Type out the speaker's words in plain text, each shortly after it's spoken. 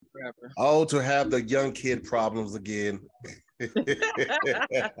Oh, to have the young kid problems again. You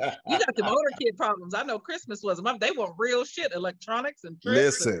got them older kid problems. I know Christmas was they want real shit, electronics and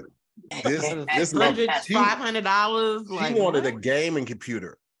trips. Listen, this $500. She wanted a gaming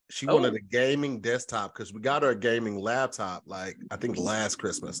computer. She wanted a gaming desktop because we got her a gaming laptop, like I think last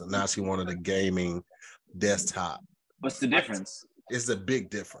Christmas, and now she wanted a gaming desktop. What's the difference? It's a big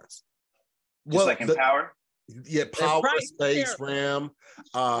difference. Just like in power? Yeah, power, space, RAM,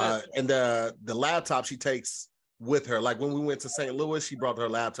 and the laptop she takes with her. Like when we went to St. Louis, she brought her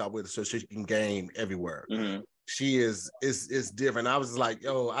laptop with her so she can game everywhere. Mm-hmm. She is different. I was like,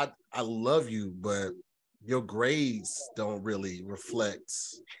 yo, I love you, but your grades don't really reflect.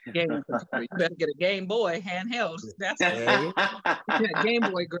 You better get a Game Boy handheld. That's Game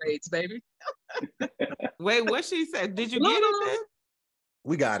Boy grades, baby. Wait, what she said? Did you get it then?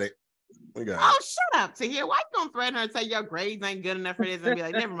 We got it. Oh, shut up, Tahir. Why you gonna threaten her and say your grades ain't good enough for this and be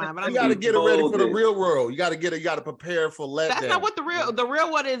like, never mind? But you gotta get it ready for the real world. You gotta prepare for letdown. That's not what the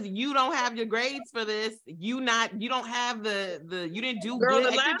real one is. You don't have your grades for this. You don't have the you didn't do good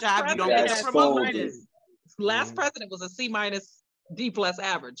at your job. You don't get the promotion. Last president was a C- D+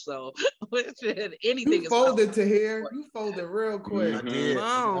 average, so anything you folded to here. You folded real quick. I did.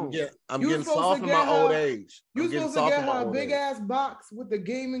 I'm getting soft in my old age. You supposed to get her a big ass box with the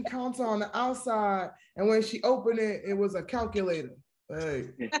gaming console on the outside, and when she opened it, it was a calculator. Hey,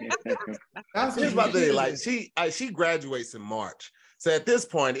 that's just my thing. Like she graduates in March. So at this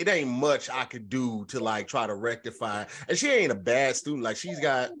point, it ain't much I could do to like try to rectify. And she ain't a bad student. Like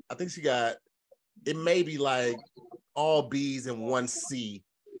I think she got, it may be like all B's and 1 C,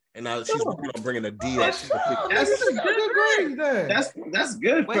 and now she's working on bringing a D. That's a good grade. That's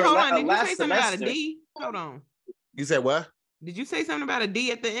good. Wait, hold on. Did you say something about a D? Hold on. You said what? Did you say something about a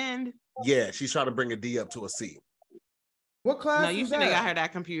D at the end? Yeah, she's trying to bring a D up to a C. What class? No, you should have got her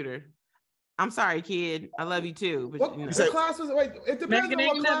that computer. I'm sorry, kid. I love you too. But what class was? Wait, it depends on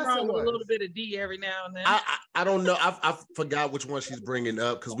what class it was. A little bit of D every now and then. I don't know. I forgot which one she's bringing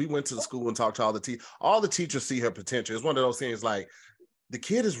up because we went to the school and talked to all the teachers. All the teachers see her potential. It's one of those things like the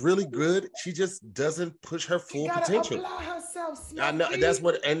kid is really good. She just doesn't push her full potential. Apply herself, I know that's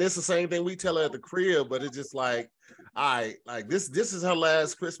what, and it's the same thing we tell her at the crib. But it's just like, all right, like this is her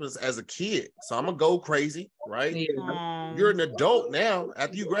last Christmas as a kid, so I'm gonna go crazy, right? Yeah. You're an adult now.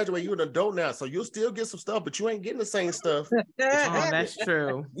 After you graduate, you're an adult now, so you'll still get some stuff, but you ain't getting the same stuff. That's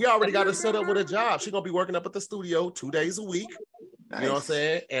true. We already got her set up with a job. She's gonna be working up at the studio 2 days a week. Nice. You know what I'm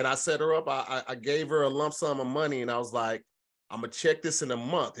saying? And I set her up. I gave her a lump sum of money, and I was like, I'm gonna check this in a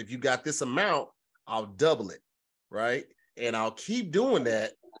month. If you got this amount, I'll double it, right? And I'll keep doing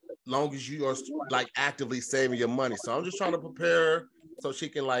that long as you are like actively saving your money. So I'm just trying to prepare her so she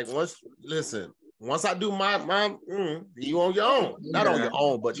can like once I do my you on your own, not on your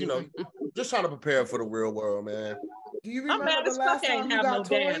own, but you know, just trying to prepare for the real world, man. Do you remember the last time you got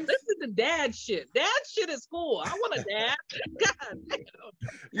toys? This is the dad shit. Dad shit is cool. I want a dad. God damn.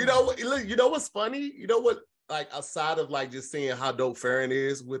 You know what's funny? You know what? Like aside of like just seeing how dope Farron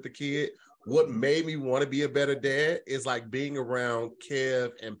is with the kid, what made me want to be a better dad is like being around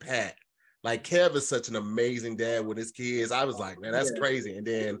Kev and Pat. Like Kev is such an amazing dad with his kids. I was like, man, that's crazy. And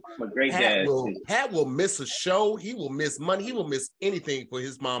then I'm a great dad. Pat will miss a show. He will miss money. He will miss anything for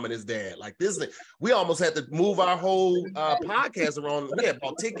his mom and his dad. Like this, we almost had to move our whole podcast around. We had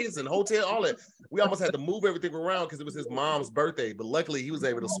bought tickets and hotel, all that. We almost had to move everything around because it was his mom's birthday. But luckily, he was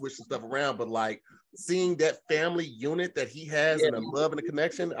able to switch some stuff around. But like seeing that family unit that he has and the love and the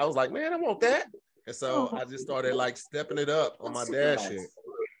connection, I was like, man, I want that. And so I just started like stepping it up on my dad shit.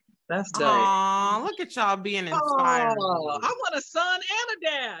 That's dope. Aw, look at y'all being inspired. Oh, I want a son and a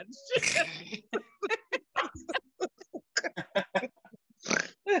dad.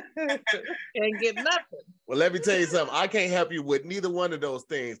 Can't get nothing. Well, let me tell you something. I can't help you with neither one of those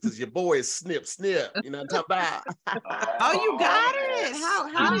things because your boy is snip. You know what I'm talking about? Oh, you got it.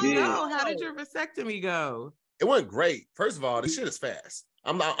 How did it go? How did your vasectomy go? It went great. First of all, this shit is fast.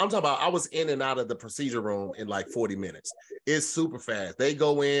 I'm talking about I was in and out of the procedure room in like 40 minutes. It's super fast. They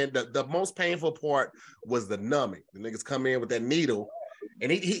go in. The most painful part was the numbing. The niggas come in with that needle.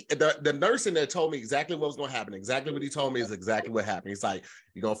 And the nurse in there told me exactly what was going to happen. Exactly what he told me is exactly what happened. He's like,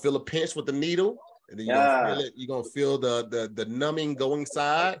 you're going to feel a pinch with the needle. And then you're going to feel the numbing go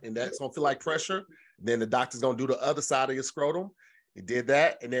inside. And that's going to feel like pressure. Then the doctor's going to do the other side of your scrotum. He did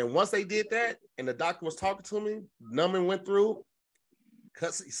that. And then once they did that, and the doctor was talking to me, numbing went through,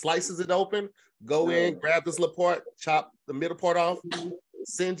 slices it open, go in, grab this little part, chop the middle part off,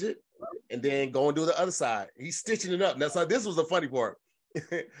 singe it, and then go and do the other side. He's stitching it up. Now, so this was the funny part.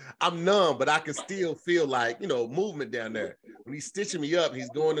 I'm numb, but I can still feel like, movement down there. When he's stitching me up, he's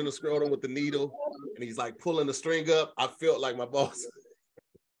going in the scrotum with the needle and he's like pulling the string up. I felt like my boss.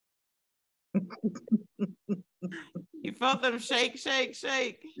 You felt them shake.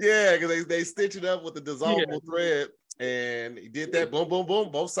 Yeah, because they stitch it up with the dissolvable thread, and he did that boom, boom,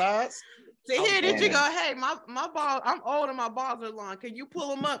 boom, both sides. See, here, did you go, hey, my balls, I'm old and my balls are long. Can you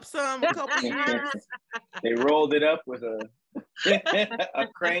pull them up some a couple of years? They rolled it up with a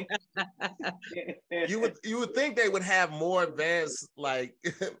crank. You would think they would have more advanced like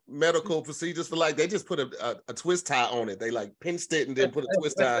medical procedures for like they just put a twist tie on it. They like pinched it and then put a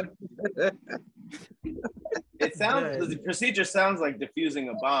twist tie. The procedure sounds like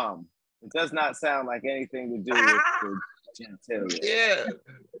defusing a bomb. It does not sound like anything to do with the genitalia. Yeah.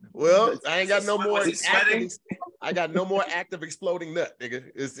 Well, I ain't got no more active, I got no more active exploding nut, nigga.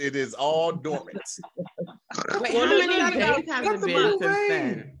 It is all dormant. Wait, how many days has it been since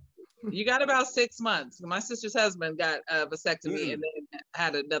then? You got about 6 months. My sister's husband got a vasectomy and then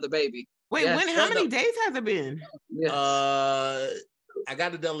had another baby. Wait, how many days has it been? Yes. I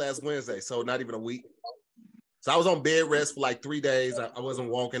got it done last Wednesday, so not even a week. So I was on bed rest for like 3 days. I wasn't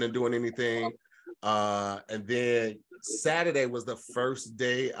walking and doing anything. And then Saturday was the first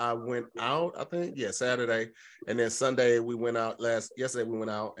day I went out, I think. Yeah, Saturday. And then Sunday we went out yesterday we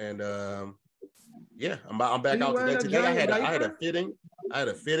went out and yeah, I'm back out today. Today I had a fitting. I had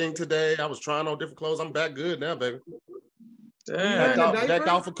a fitting today. I was trying on different clothes. I'm back good now, baby. Back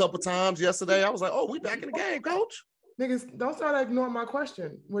off a couple times yesterday. I was like, oh, we back in the game, coach. Niggas, don't start ignoring my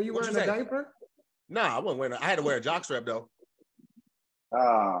question. Were you wearing a diaper? Nah, I wasn't wearing I had to wear a jockstrap though.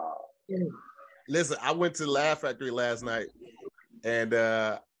 Listen, I went to the Laugh Factory last night, and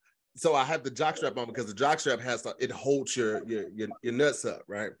so I had the jockstrap on because the jockstrap it holds your nuts up,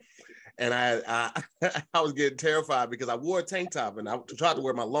 right? And I was getting terrified because I wore a tank top and I tried to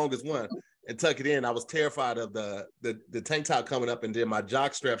wear my longest one and tuck it in. I was terrified of the tank top coming up and then my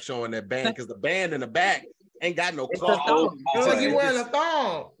jockstrap showing that band because the band in the back ain't got no cloth. So you wearing a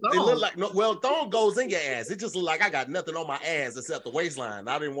thong. It looked like thong goes in your ass. It just looked like I got nothing on my ass except the waistline.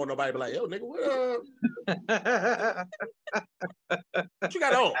 I didn't want nobody to be like, yo, nigga, what you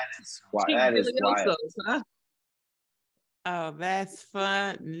got on? That is wild. Oh, that's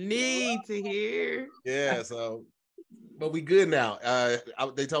funny to hear. Yeah, so but we good now.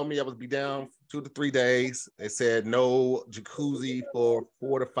 They told me I would be down 2 to 3 days. They said no jacuzzi for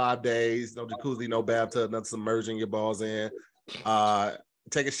 4 to 5 days. No jacuzzi, no bathtub, nothing submerging your balls in.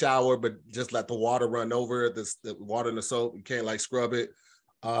 Take a shower, but just let the water run over the water in the soap. You can't like scrub it.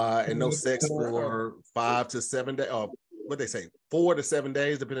 And no sex for 5 to 7 days. What they say, 4 to 7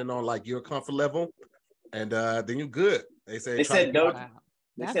 days, depending on like your comfort level. And then you're good. They said no. Wow.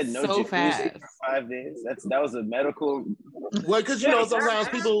 They said no jacuzzi for 5 days. That was a medical. Well, because sometimes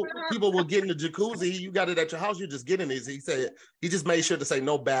people will get in the jacuzzi. You got it at your house. You just get in it. He said he just made sure to say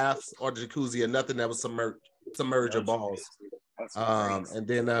no baths or jacuzzi or nothing that was submerge your balls. And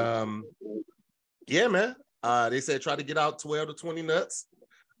then yeah, man. They said try to get out 12 to 20 nuts.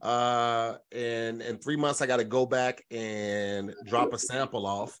 And in 3 months I got to go back and drop a sample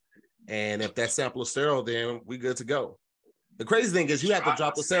off. And if that sample is sterile, then we good to go. The crazy thing is you have to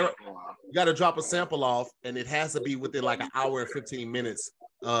drop a sample. You got to drop a sample off, and it has to be within like an hour and 15 minutes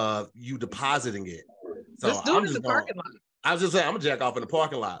of you depositing it. So just do it in the parking lot. I was just saying, I'm gonna jack off in the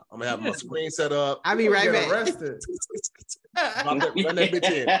parking lot. I'm gonna have my screen set up. I'll be right back. Arrested. Run that bitch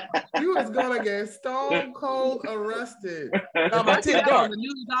in. You was gonna get stone cold arrested. No, my tent dark. The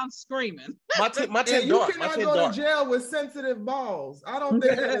news, I'm screaming. My tent dark. You cannot go to jail with sensitive balls. I don't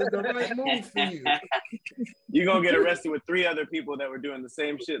think that is the right move for you. You're gonna get arrested with 3 other people that were doing the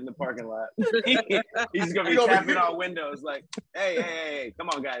same shit in the parking lot. He's gonna be tapping on windows like, hey, come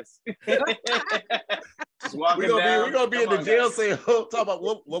on, guys. Just walking down. We're gonna be in the jail saying, talk about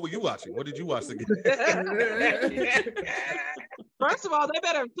what were you watching? What did you watch again? First of all, they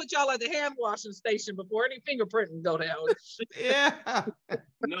better put y'all at the hand washing station before any fingerprinting go down. Yeah.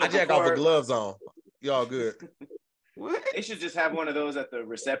 I jack off with gloves on. Y'all good. What? They should just have one of those at the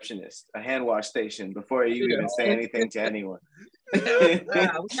receptionist, a hand wash station, before you even say anything to anyone. We're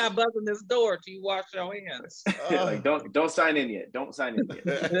not buzzing this door till you wash your hands. Like, don't sign in yet. Don't sign in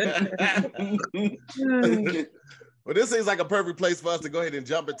yet. Well, this seems like a perfect place for us to go ahead and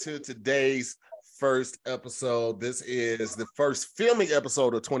jump into today's first episode. This is the first filming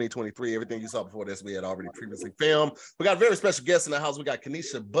episode of 2023. Everything you saw before this, we had already previously filmed. We got a very special guest in the house. We got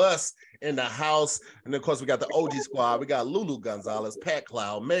Kanisha Bus in the house. And of course, we got the OG squad. We got Lulu Gonzalez, Pat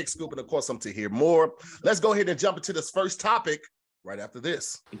Cloud, Meg Scoop, and of course, some to hear more. Let's go ahead and jump into this first topic right after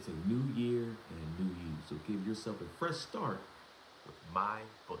this. It's a new year and a new you. So give yourself a fresh start with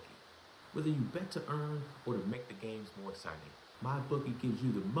MyBookie. Whether you bet to earn or to make the games more exciting, MyBookie gives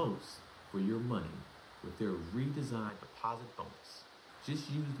you the most for your money with their redesigned deposit bonus. Just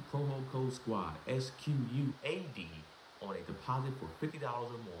use the promo code SQUAD, SQUAD, on a deposit for $50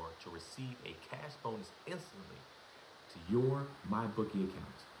 or more to receive a cash bonus instantly to your MyBookie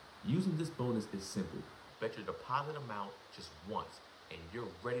account. Using this bonus is simple. Bet your deposit amount just once and you're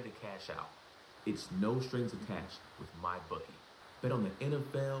ready to cash out. It's no strings attached with MyBookie. Bet on the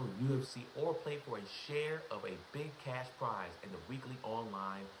NFL, UFC, or play for a share of a big cash prize in the weekly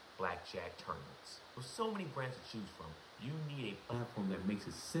online blackjack tournaments. With so many brands to choose from, you need a platform that makes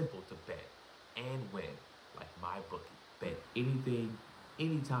it simple to bet and win, like MyBookie. Bet anything,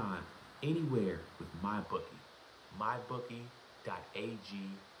 anytime, anywhere with MyBookie. MyBookie.ag.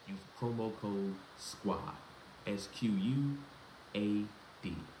 Use promo code SQUAD. SQUAD.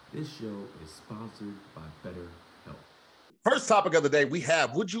 This show is sponsored by BetterHelp. First topic of the day, we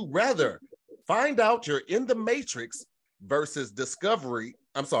have, would you rather find out you're in the Matrix versus discover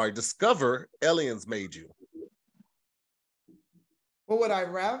aliens made you? What would I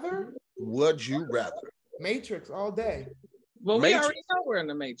rather? Would you rather? Matrix all day. Well, Matrix. we already know we're in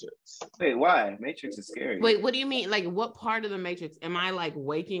the Matrix. Wait, why? Matrix is scary. Wait, what do you mean? Like, what part of the Matrix? Am I like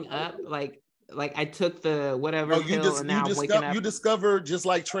waking up? Like I took the whatever pill and now I'm waking up? You discover, just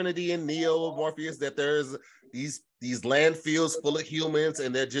like Trinity and Neo, Morpheus, that there's these landfills full of humans,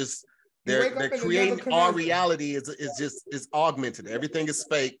 and they're creating our reality is augmented. Everything is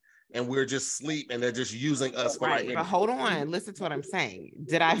fake, and we're just asleep, and they're just using us for right. But hold on, listen to what I'm saying.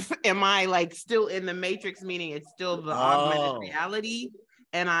 Am I like still in the Matrix, meaning it's still the augmented reality,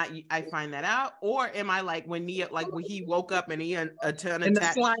 and I find that out, or am I like when Neo, like when he woke up and he attacked?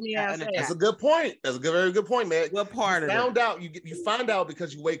 That's a good point. That's a very good point, man. What part you find out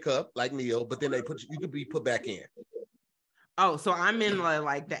because you wake up like Neo, but then you could be put back in. Oh, so I'm in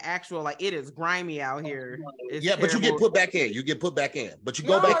like the actual, like, it is grimy out here. It's terrible. But you get put back in. But you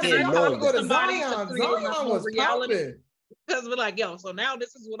go back in knowing go to Zion. Zion was reality. Because we're like, so now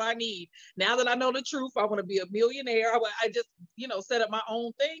this is what I need. Now that I know the truth, I want to be a millionaire. I just, set up my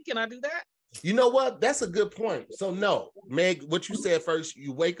own thing. Can I do that? You know what? That's a good point. So no, Meg, what you said first,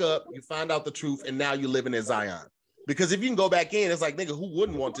 you wake up, you find out the truth, and now you're living in Zion. Because if you can go back in, it's like, nigga, who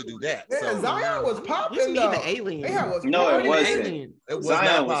wouldn't want to do that? Yeah, so, Zion was popping though. The alien. No, it wasn't.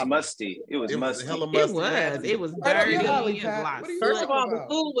 Zion was musty. It was musty. Hella musty. It was dirty. First of all, the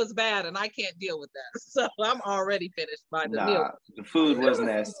food was bad, and I can't deal with that. So I'm already finished by the meal. The food was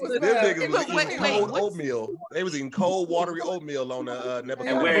nasty. Them niggas was eating cold oatmeal. They was eating cold, watery oatmeal on the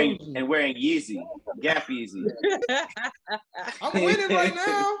Nebuchadnezzar. And wearing Yeezy, Gap Yeezy. I'm winning right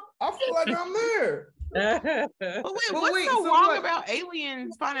now. I feel like I'm there. But what's so wrong about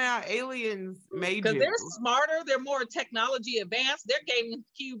aliens? Finding out aliens made you? Because they're smarter, they're more technology advanced. Their gaming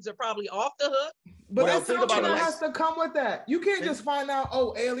cubes are probably off the hook. But that's something that has to come with that. You can't just find out,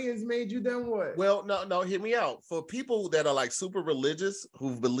 aliens made you, then what? Well, no, hear me out. For people that are like super religious,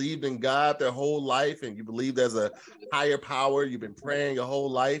 who've believed in God their whole life, and you believe there's a higher power, you've been praying your whole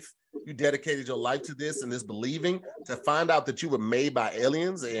life, you dedicated your life to this and this believing, to find out that you were made by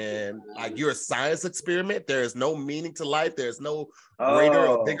aliens and like you're a science experiment. There is no meaning to life. There's no greater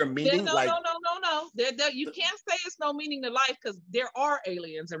or bigger meaning. No. You can't say it's no meaning to life, because there are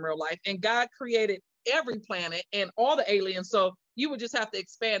aliens in real life, and God created every planet and all the aliens. So you would just have to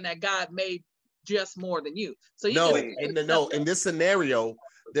expand that God made just more than you. So in this scenario,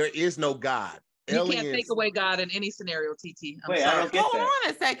 there is no God. You can't take away God in any scenario, TT. I don't get that. Hold on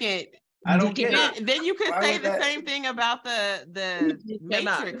a second. I don't get it. Then you could say the same thing about the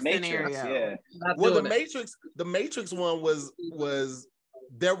Matrix scenario. Yeah. Well, the Matrix one was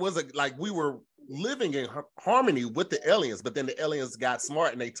there was we were living in harmony with the aliens, but then the aliens got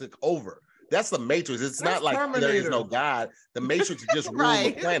smart and they took over. That's the Matrix. It's not like Terminator. There is no God. The Matrix just ruled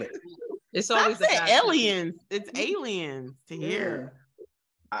the planet. It's always aliens. It's aliens to hear.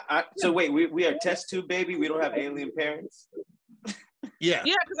 So wait, we are test tube baby. We don't have alien parents. Yeah,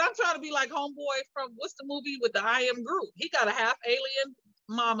 because I'm trying to be like homeboy from what's the movie with the I Am Groot? He got a half alien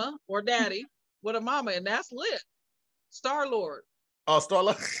mama or daddy with a mama, and that's lit. Star-Lord. Oh,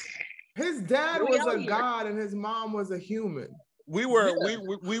 Star-Lord. His dad was a god, and his mom was a human. We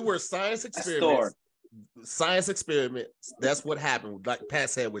were science experiments. Science experiments. That's what happened. Like Pat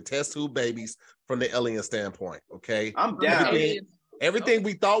said, with test tube babies from the alien standpoint. Okay, I'm down. Everything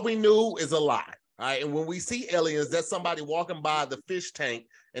we thought we knew is a lie. All right. And when we see aliens, that's somebody walking by the fish tank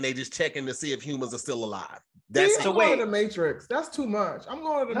and they just checking to see if humans are still alive. That's I'm So going wait. to the Matrix. That's too much. I'm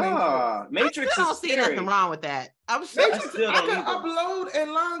going to the Matrix. Nah, Matrix I still is don't see scary. nothing wrong with that. I'm I sure. still I don't can either. upload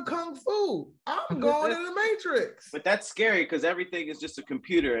and learn kung fu. I'm going to the Matrix. But that's scary because everything is just a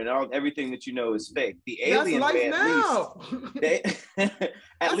computer and everything that you know is fake. The That's alien life way, now.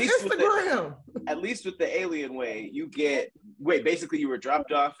 at least with the, Instagram. at least with the alien way, you get basically you were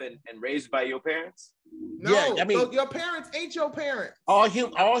dropped off and raised by your parents. No, Yeah, I mean- so your parents ain't your parents. all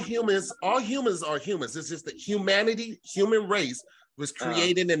humans are humans. It's just that human race was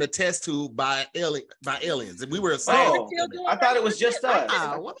created in a test tube by aliens, and we were assigned. Oh, I thought it was just us.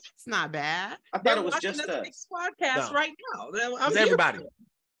 Oh, well, that's not bad. I thought it was just us. Podcast No. right now. It's everybody.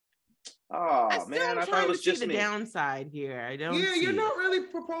 Oh I still man, am I thought trying it to was see just the me. downside here. I don't. Yeah, see you're it. not really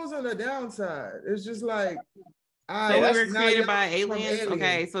proposing a downside. It's just like So we were now created you're by from aliens.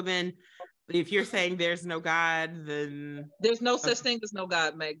 Okay, so then if you're saying there's no God, then There's no such thing as no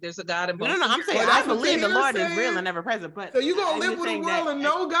God, Meg. There's a God in both. no. I'm saying Well, I that's what believe the Tahir's Lord is real saying. and ever present. But So you gonna I'm live just with a saying world that- of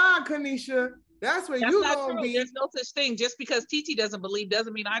no God, Kanisha. That's where That's you not gonna true. be. There's no such thing. Just because TT doesn't believe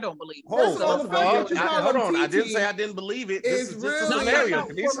doesn't mean I don't believe. Hold First of all, the on, fact that you call hold him on. I didn't TT say I didn't believe it. This is is just a really- scenario. No,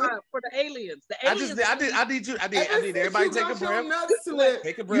 Kanisha. for the aliens. The I aliens. need Ever since everybody you take a got your breath. nuts slit,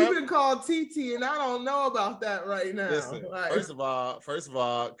 Take a you've breath. been called TT, and I don't know about that right now. Listen, Like, first of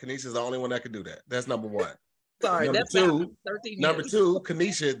all, Kanisha's the only one that can do that. That's number one. Sorry, Number that's two, happened 13 Number years. two,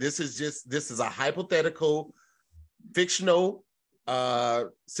 Kanisha, this is a hypothetical, fictional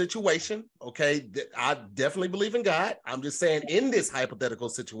situation. Okay, I definitely believe in God. I'm just saying, in this hypothetical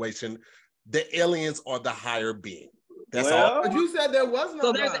situation, the aliens are the higher being. That's all. but you said there was no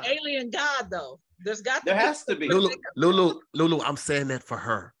So there's God. an alien God though. There's got to There be. has to be. Lulu, I'm saying that for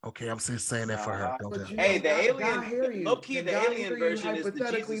her. Okay, I'm saying that for her. Don't But tell you her. Hey, know, the God alien- hear you. low-key, And the God alien hear you version is the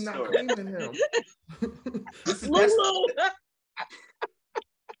hypothetically Jesus not story. claiming him. Lulu.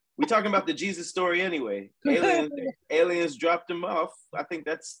 We talking about the Jesus story anyway. Aliens dropped him off. I think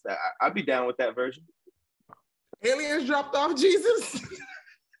I'd be down with that version. Aliens dropped off Jesus.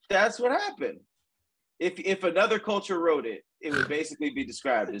 That's what happened. If another culture wrote it, it would basically be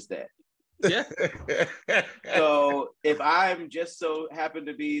described as that. Yeah. So if I'm just so happen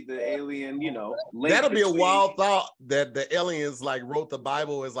to be the alien, link That'll be a between- wild thought that the aliens like wrote the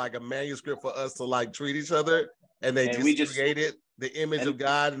Bible as like a manuscript for us to like treat each other, and they And we just just- created the image and- of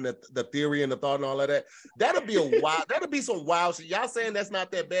God and the theory and the thought and all of that. That'll be a wild. That'll be some wild shit. Y'all saying that's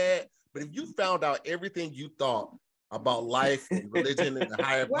not that bad, but if you found out everything you thought about life and religion and the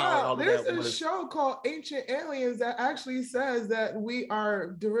higher power, and all Wow, of there's that a was show called Ancient Aliens that actually says that we are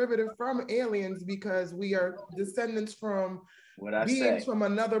derivative from aliens because we are descendants from What I beings say. from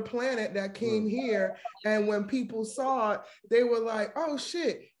another planet that came here. And when people saw it, they were like, oh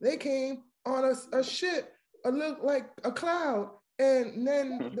shit, they came on a ship, look like a cloud. And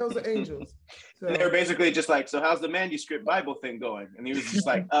then those are angels. So, And they were basically just like, so how's the manuscript Bible thing going? And he was just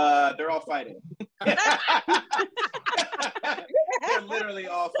like, they're all fighting. They're literally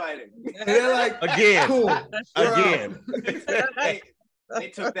all fighting. they're like, again, cool. we're again. They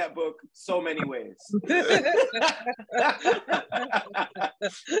took that book so many ways.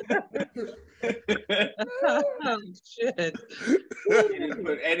 Oh, shit. He didn't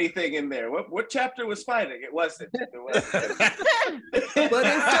put anything in there. What chapter was fighting? It wasn't. But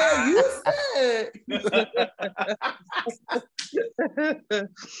it said, you said.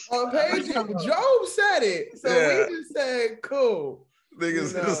 On page, Job said it. So Yeah. we just said, cool.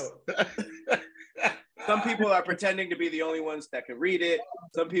 Niggas, You Some people are pretending to be the only ones that can read it.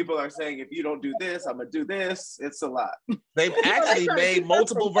 Some people are saying, if you don't do this, I'm gonna do this. It's a lot. they've actually made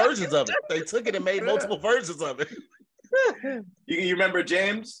multiple versions of it. They took it and made multiple versions of it. You remember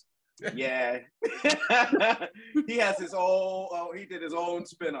James? Yeah. He has his own, he did his own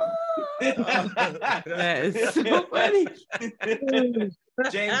spin on it. That is so funny. James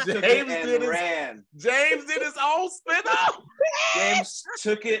took James it did and his- ran. James did his own spin off. James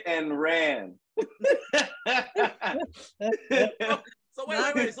took it and ran. So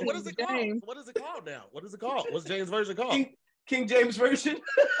wait. So what is it called? James. What is it called now? What is it called? What's James' version called? King James version.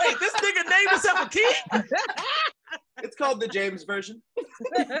 Wait, this nigga named himself a king? It's called the James version. Wait,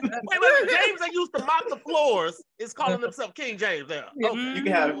 James that used to mop the floors is calling himself King James now. Oh,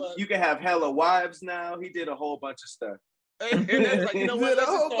 You can have hella wives now. He did a whole bunch of stuff. and that's like, you know what? Did a Let's just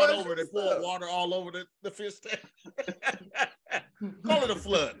whole start bunch over of and pour stuff. water all over the fish tank. Call it a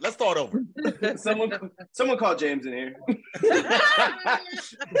flood. Let's start over. Someone called James in here.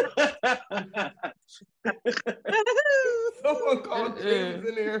 Someone called James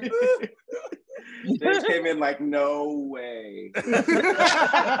in there. James came in like, no way.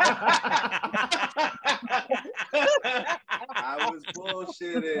 I was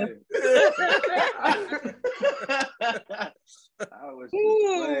bullshitting. I was just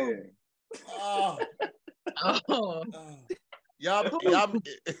playing. Oh, Oh. y'all.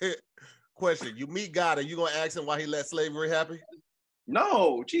 Question: you meet God, are you gonna ask him why he let slavery happen?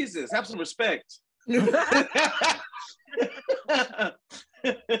 No, Jesus, have some respect. I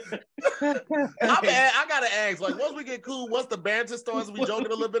gotta ask, like, once we get cool, once the banter starts, we joking a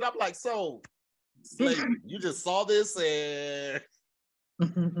little bit. I'm like, so slavery. You just saw this and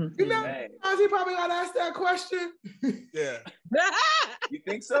You know, Hey. he probably got asked that question. yeah. You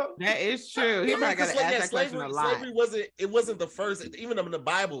think so? That is true. He might got to ask that question a lot. Slavery wasn't the first. Even in the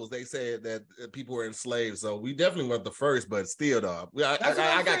Bibles, they said that people were enslaved. So we definitely weren't the first, but still, dog. That's what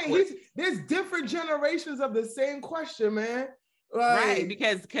I'm saying. There's different generations of the same question, man. Like, Right,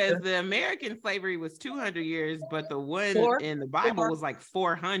 because the American slavery was 200 years, but the one in the Bible was like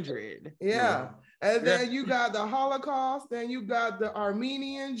 400. Yeah. And then you got the Holocaust, then you got the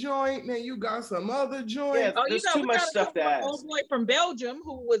Armenian joint, then you got some other joint. Yeah, there's too much stuff to ask. Old boy from Belgium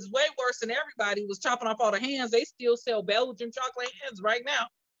who was way worse than everybody, was chopping off all the hands. They still sell Belgian chocolate hands right now.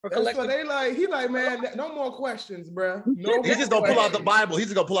 That's what they like. He like, man, no more questions, bro. No, he's just gonna pull out the Bible. He's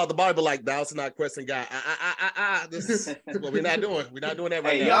just gonna pull out the Bible like, thou's not question God. This is what we're not doing. We're not doing that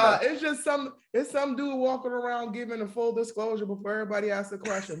right now. It's just some dude walking around giving a full disclosure before everybody asks a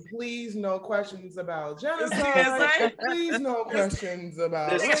question. Please, no questions about genocide. Please, no questions about.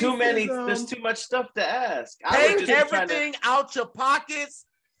 There's racism. Too many. There's too much stuff to ask. Take everything out your pockets.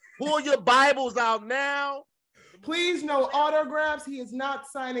 Pull your Bibles out now. Please, no autographs. He is not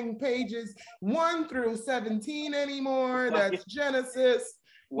signing pages 1 through 17 anymore. That's Genesis.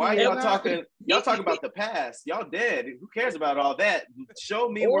 Why y'all talking? Y'all talking about the past. Y'all dead. Who cares about all that? Show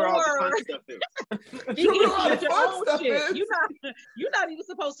me where all the fun stuff is. You're not even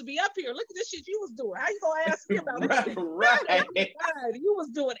supposed to be up here. Look at this shit you was doing. How you gonna ask me about it? Right. You was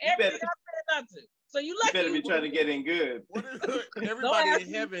doing everything I said not to. So you better be trying to get in good. Everybody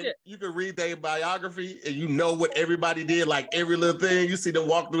in heaven, you can read their biography and you know what everybody did, like every little thing. You see them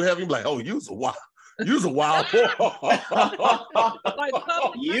walk through heaven, you're like, oh, you's a wild boy. Like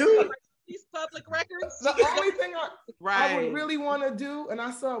these public records. The only thing I would really want to do, and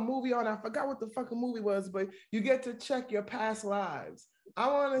I saw a movie on, I forgot what the fucking movie was, but you get to check your past lives. I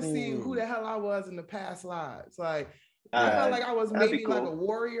want to see who the hell I was in the past lives. Like, I felt like I was maybe cool. Like a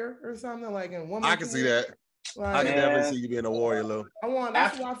warrior or something, like in Woman. I can see that. Like, I can definitely see you being a warrior, Lou.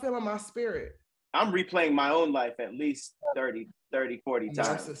 That's what I feel in my spirit. I'm replaying my own life at least 30, 40 times.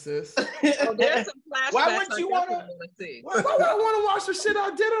 Narcissist. Oh, there's some flashbacks. Why wouldn't you want to see? Why would I want to watch the shit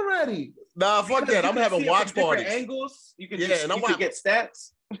I did already? Nah, fuck that. I'm having watch parties. Angles. You can get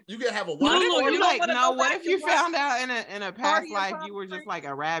stats. You can have a watch party. What if you found out in a past life you were just like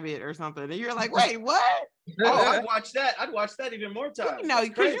a rabbit or something, and you're like, wait, what? Oh, I'd watch that even more times. No,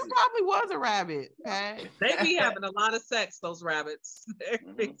 because you probably was a rabbit, Pat. They be having a lot of sex, those rabbits.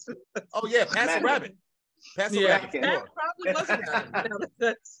 Oh yeah, pass a rabbit. Pass a rabbit. That probably was a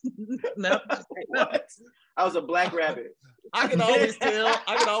rabbit. No. What? I was a black rabbit. I can always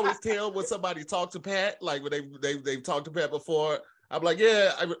tell when somebody talked to Pat, like when they've talked to Pat before. I'm like,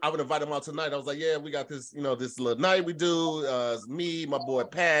 yeah, I would invite him out tonight. I was like, yeah, we got this, this little night we do. Me, my boy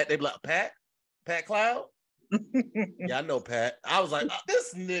Pat. They be like, Pat Cloud? Yeah, I know Pat. I was like,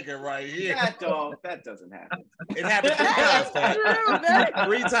 this nigga right here. That doesn't happen. It happened 3 times, Pat.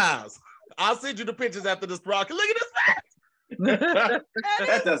 3 times. I'll send you the pictures after this, bro. Look at this Pat.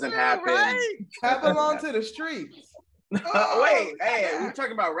 That doesn't happen. Right? I belong to the streets. Wait, hey, we're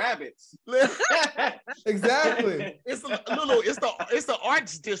talking about rabbits. Exactly. It's the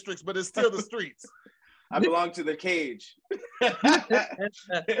arts districts, but it's still the streets. I belong to the cage. Let's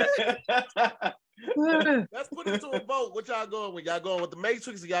put it to a vote. What y'all going with? Y'all going with the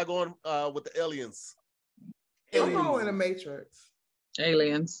Matrix or y'all going with the aliens? I'm going with the Matrix.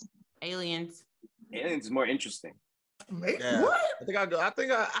 Aliens. Aliens is more interesting. Yeah. What? I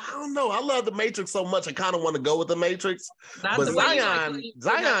don't know. I love the Matrix so much. I kind of want to go with the Matrix. But Zion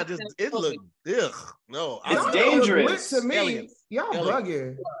just it looked no. It's dangerous to me. Aliens. Y'all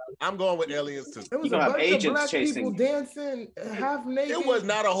bugging. I'm going with aliens too. It was a bunch of black people dancing half naked. It was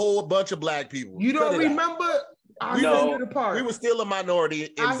not a whole bunch of black people. You don't remember? I'll send you the part. We were still a minority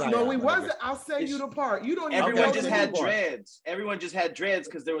in Zion. No, we wasn't. I'll send you the part. You don't even Everyone just had dreads. Everyone just had dreads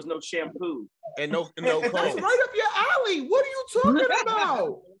because there was no shampoo. And no clothes. That's right up your alley. What are you talking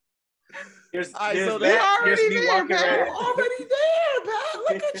about? Here's already there, Pat. Already there, Pat.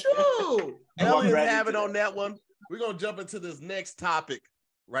 Look at you. Ellie's having on that one. We're going to jump into this next topic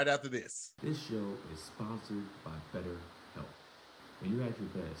right after this. This show is sponsored by BetterHelp. When you're at your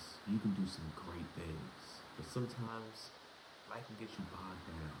best, you can do some great things. But sometimes life can get you bogged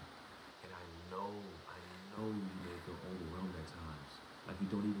down. And I know you may feel overwhelmed at times, like you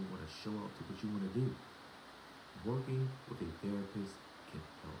don't even want to show up to what you want to do. Working with a therapist can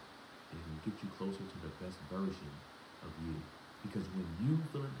help. It can get you closer to the best version of you. Because when you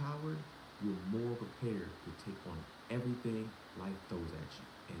feel empowered, you're more prepared to take on everything life throws at you.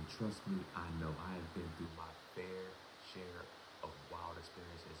 And trust me, I know I have been through my fair share of wild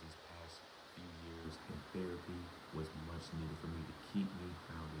experiences these past few years, and therapy was much needed for me to keep me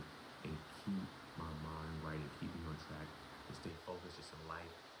grounded and keep my mind right and keep me on track to stay focused just in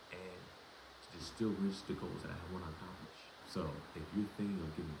life and to just still reach the goals that I want to accomplish. So if you're thinking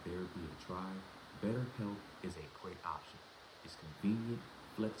of giving therapy a try, BetterHelp is a great option. It's convenient,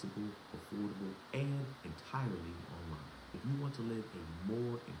 flexible, affordable, and entirely online. If you want to live a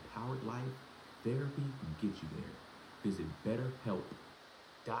more empowered life, therapy can get you there. Visit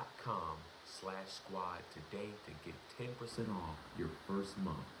BetterHelp.com/squad today to get 10% off your first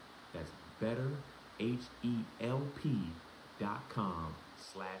month. That's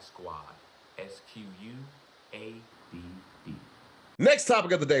BetterHelp.com/squad. SQUADD. Next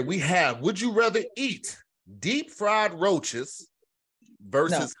topic of the day, we have: would you rather eat deep fried roaches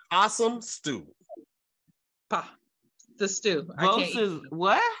versus possum stew? The stew. I can't eat. Versus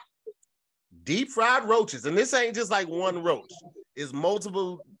what? Deep fried roaches, and this ain't just like one roach. It's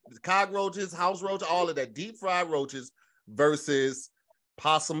multiple cockroaches, house roach, all of that. Deep fried roaches versus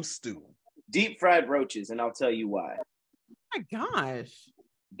possum stew. Deep fried roaches, and I'll tell you why. Oh my gosh.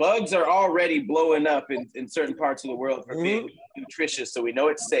 Bugs are already blowing up in certain parts of the world for being nutritious, so we know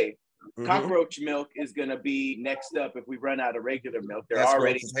it's safe. Cockroach milk is going to be next up if we run out of regular milk. They're That's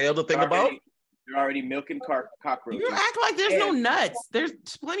already hell to think about. They're already milking cockroaches. You act like there's no nuts. There's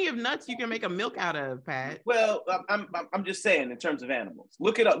plenty of nuts you can make a milk out of, Pat. Well, I'm just saying in terms of animals.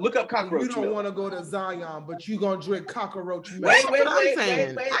 Look it up. Look up cockroach milk. You don't want to go to Zion, but you gonna drink cockroach milk. Wait.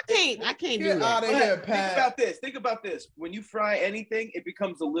 I can't do Get that. out of here, Pat. Think about this. When you fry anything, it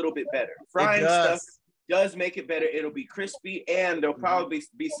becomes a little bit better. Frying stuff does make it better. It'll be crispy, and there'll probably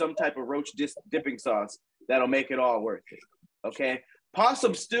be some type of roach dipping sauce that'll make it all worth it. Okay.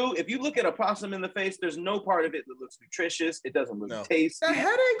 Possum stew, if you look at a possum in the face, there's no part of it that looks nutritious. It doesn't look tasty. The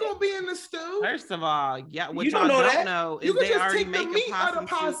head ain't gonna be in the stew. First of all, what You y'all don't don't know is You can they just already take the make meat out of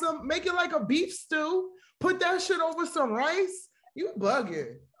possum possum, make it like a beef stew, put that shit over some rice. You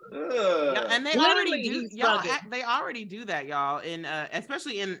bugging. Yeah, and they Literally, already do, he's y'all. bugging. They already do that, y'all. And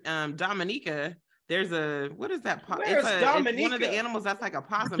especially in Dominica, there's what is that? Where's it's Dominica? one of the animals that's like a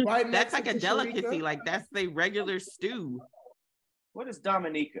possum. Right That's next like to a delicacy. Sharika. Like that's the regular stew. What is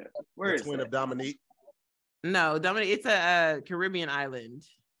Dominica? Where is Twin it? of Dominique. No, Dominica. It's a Caribbean island.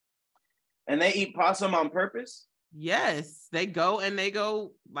 And they eat possum on purpose? Yes, they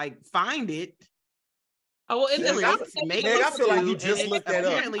go like find it. Oh, well, in the Nigga, States, Make Nigga, it I feel like you stew, just and looked it's that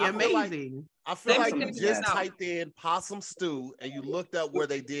up. apparently I feel like- amazing. I feel They like make you it just out. typed in possum stew and you looked up where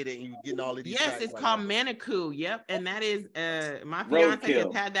they did it and you getting all of these. Yes, facts it's right called now. Manitou. Yep, and that is my fiance has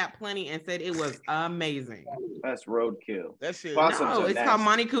Roadkill. had that plenty and said it was amazing. That's roadkill. That shit. Possums No, are it's called nasty.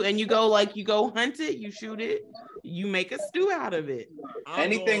 Manitou, and you go hunt it, you shoot it, you make a stew out of it.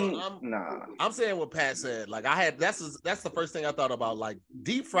 I'm saying what Pat said. Like that's the first thing I thought about. Like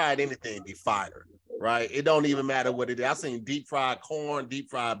deep fried anything be fire, right? It don't even matter what it is. I seen deep fried corn,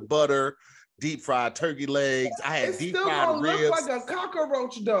 deep fried butter, deep fried turkey legs. I had It's deep still fried gonna ribs. look like a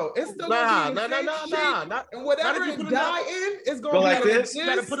cockroach though. It's still Nah. gonna be the same shit. And whatever Not if you it put die enough- in, it's Go gonna be like like this? You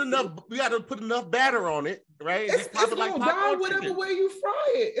gotta put enough. You gotta put enough batter on it, right? It's Just pop it gonna like die popcorn whatever chicken. way you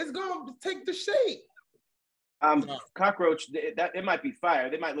fry it. It's gonna take the shape. Cockroach, that it might be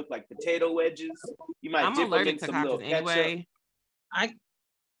fire. They might look like potato wedges. You might I'm dip them allergic in to some little cockroaches ketchup. anyway.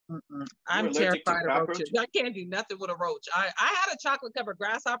 I'm allergic to terrified of roaches. cockroaches? I can't do nothing with a roach. I had a chocolate covered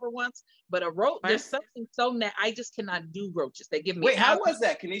grasshopper once, but a roach, there's something so I just cannot do roaches. They give me Wait, how asthma. was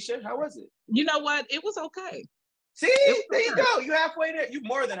that, Kanisha? How was it? You know what? It was okay. See, there you go. You halfway there. You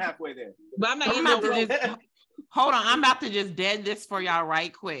more than halfway there. But I'm not I'm eating about no to roach. just hold on. I'm about to just dead this for y'all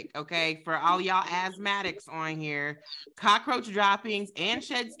right quick, okay? For all y'all asthmatics on here, cockroach droppings and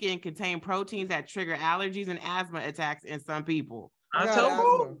shed skin contain proteins that trigger allergies and asthma attacks in some people. I got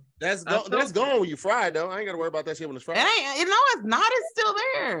told you. asthma. That's gone when you fry it, though. I ain't gotta worry about that shit when it's fried. It ain't. No, it's not. It's still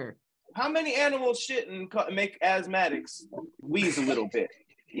there. How many animals shit and make asthmatics wheeze a little bit?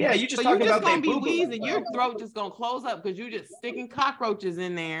 Yeah, you just So you're talking just about they gonna be boo-boo. wheezing. Your throat just gonna close up because you're just sticking cockroaches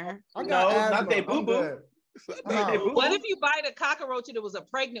in there. I No, got asthma. not they I'm boo-boo. good. They boo-boo. What if you bite a cockroach and it was a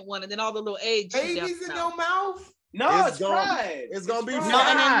pregnant one and then all the little eggs shoot down Babies the in mouth? your mouth? No, it's fried. It's gonna be No, fried.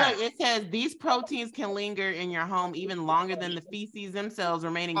 and then look, it says these proteins can linger in your home even longer than the feces themselves,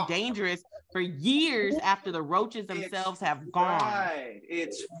 remaining dangerous for years after the roaches themselves have gone.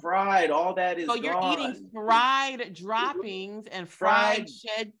 It's fried. All that is so you're gone. eating fried droppings and fried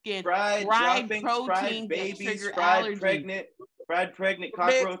shed skin, fried droppings, protein, fried babies, trigger fried allergies. pregnant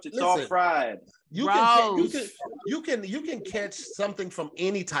cockroach. It's all fried. You can catch something from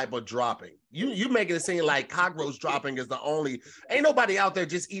any type of dropping. You making it seem like cockroach dropping is the only. Ain't nobody out there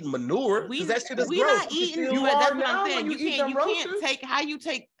just eating manure because that shit is we gross. not eating. You But are that's what now I'm saying. when You you eat can't. them You can't roaches. take how you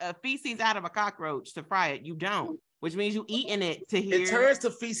take feces out of a cockroach to fry it. You don't. Which means you eating it to hear. It turns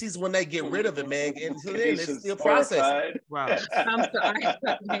to feces when they get rid of it, man. And so then it's still horrified. processing. Right. I'm sorry.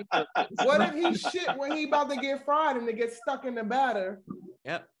 What if he shit when he about to get fried and it gets stuck in the batter?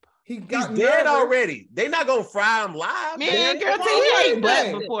 Yep. He's He's dead dead already. They not gonna fry him live. Man, girl, Come he on, ate butt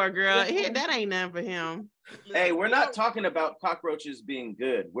man. before, girl. That ain't nothing for him. Hey, we're not talking about cockroaches being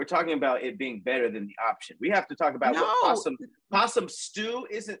good. We're talking about it being better than the option. We have to talk about what possum stew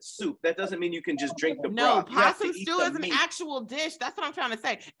isn't soup. That doesn't mean you can just drink the broth. No, possum stew is an actual dish. That's what I'm trying to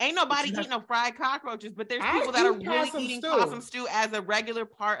say. Ain't nobody eating no fried cockroaches, but there's people that are really eating possum stew as a regular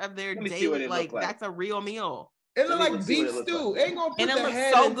part of their daily. Like that's a real meal. It look like beef stew. Ain't gonna put and it the looks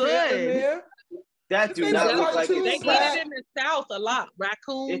head so and tail in good. there. That do not look like They eat it's it in the South a lot.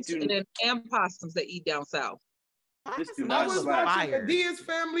 Raccoons It do- and possums they eat down South. This do I not was slap. watching a Diaz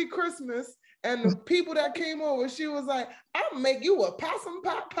family Christmas, and the people that came over, she was like, "I'll make you a possum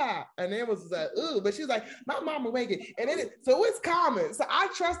pot pie," and it was like, "Ooh," but she's like, "My mama make it," and so it's common. So I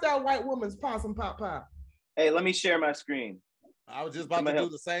trust that white woman's possum pot pie. Hey, let me share my screen. I was just about to do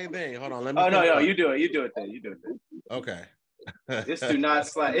the same thing. Hold on, let me. Oh no, you do it. You do it then. You do it then. Okay. This do not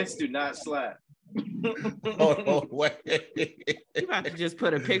slap. It's do not slap. Oh, wait. You about to just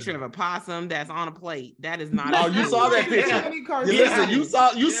put a picture of a possum that's on a plate. That is not. Oh, you saw that picture. Listen,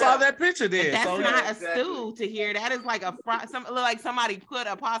 you saw that picture then. That's so not a stew to hear. That is like like somebody put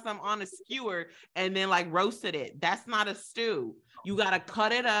a possum on a skewer and then like roasted it. That's not a stew. You gotta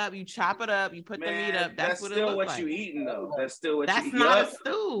cut it up, you chop it up, you put the meat up. That's what it looks like. That's still what you eating though. That's still what you eating. That's not a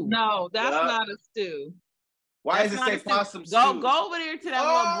stew. No, that's not a stew. Why does it say possum stew? Go over there to that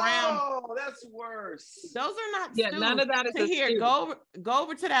little brown. Oh, that's worse. Those are not stews. None of that is to here. Stew. Go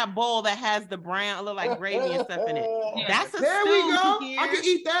over to that bowl that has the brown, look like gravy and stuff in it. That's a there stew. We go. Here. I can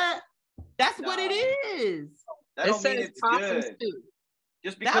eat that. That's what it is. That don't mean it's good. Stew.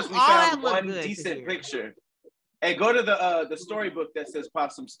 Just because we found one decent picture. Hey, go to the storybook that says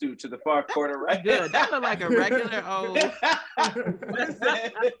possum stew to the far corner right. Good. That look like a regular old. They're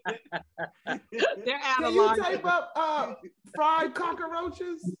Can you type up fried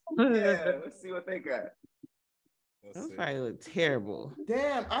cockroaches? Yeah, let's see what they got. Those probably look terrible.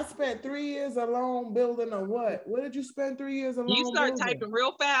 Damn, I spent 3 years alone building a what? What did you spend 3 years alone? You start typing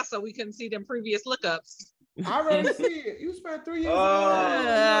real fast so we can see them previous lookups. I already see it. You spent 3 years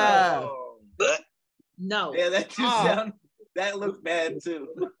alone. No. Yeah, that sound. That looks bad too.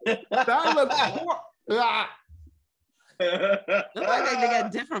 That looks horrible. Look like they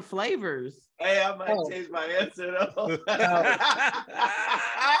got different flavors. Hey, I might change my answer though.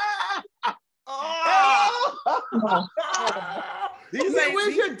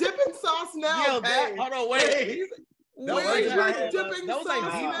 Where's your dipping sauce now? Hold on, wait. Where's your dipping sauce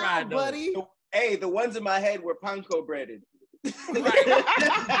now, buddy? Hey, the ones in my head were panko breaded. Look at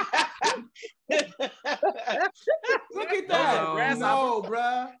that. No,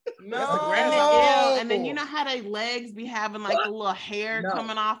 bruh. No. And then you know how they legs be having like a little hair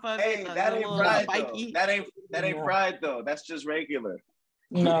coming off of it? Hey, that ain't fried though. That ain't fried though. That's just regular.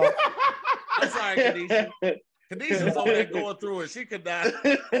 No. I'm sorry, Khadijah. Khadijah's over there going through it. She could not.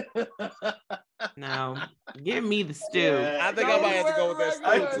 No. Give me the stew. Yeah, I think I might have to go with that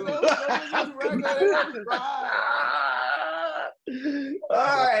stew too.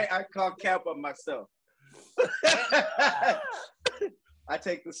 All right, I call cap on myself. I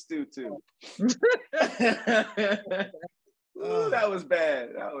take the stew too. Ooh, that was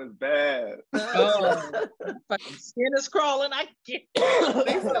bad. That was bad. Fucking skin is crawling. I get.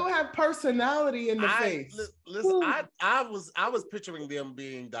 They still have personality in the face. Listen, I was picturing them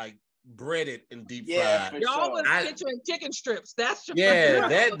being like breaded and deep fried. Y'all was picturing chicken strips. That's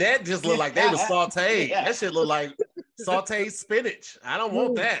that just looked like they was sauteed. Yeah. That shit looked like sauteed spinach. I don't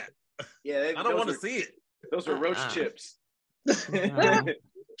want that. Yeah, I don't want to see it. Those were roach chips.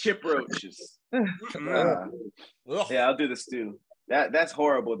 Chip roaches. Yeah, I'll do the stew. That's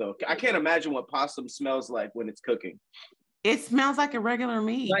horrible though. I can't imagine what possum smells like when it's cooking. It smells like a regular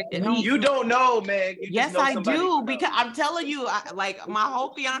meat. Like It meat. You don't know, man. You just Yes, know I somebody do, smells. because I'm telling you, like my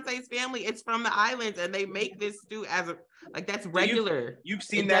whole fiance's family, it's from the islands, and they make this stew as a like that's regular. You've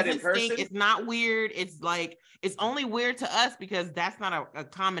seen It that in doesn't person? stink. It's not weird. It's like it's only weird to us because that's not a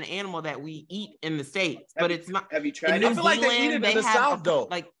common animal that we eat in the States. But it's not. Have you In tried New it? I feel like they eat Zealand, it in the have South, though.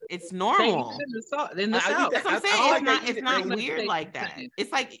 Like it's They eat normal. it in the South. In the I eat South. that. That's what I'm I saying. feel like It's they not. eat It's it not in the weird States. like that.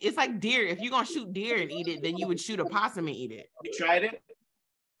 It's like deer. If you're gonna shoot deer and eat it, then you would shoot a possum and eat it. You tried it?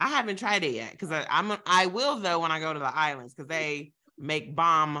 I haven't tried it yet because I will though when I go to the islands because they make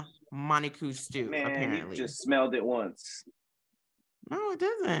bomb Manikou stew. Man, apparently, you just smelled it once. no, it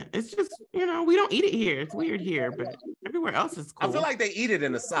doesn't. It's just we don't eat it here. It's weird here, but everywhere else is cool. I feel like they eat it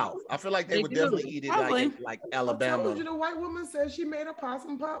in the South. I feel like they They would do. definitely eat it Probably. like I Alabama. told you the white woman said she made a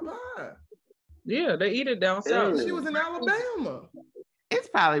possum pot pie. Yeah, they eat it down south. She was in Alabama. it's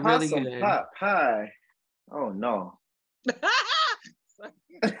probably really Possum good. pot pie. Oh no.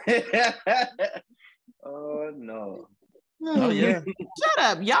 Oh no. Oh yeah. Shut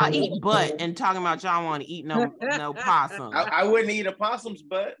up, y'all eat butt and talking about y'all want to eat no possum. I wouldn't eat a possum's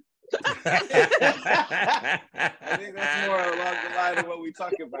butt. I think that's more along the line of what we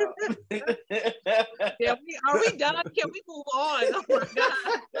talk about. Are we done? Can we move on? Oh my God.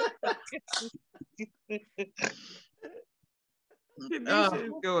 Kanisha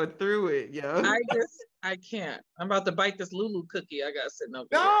is going through it, yo. I can't. I'm about to bite this Lulu cookie I got sitting up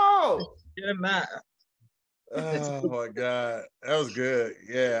there. No. You're not. Oh my God, that was good.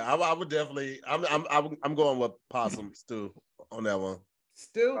 Yeah, I would definitely. I'm going with possum stew on that one.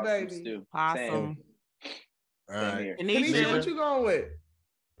 Still, Possum baby. stew. Possum. All right. Same here. Kanisha, what you going with?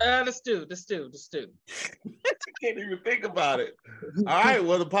 The stew. Can't even think about it. All right,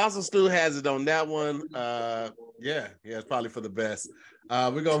 well, the possum stew has it on that one. Yeah, it's probably for the best.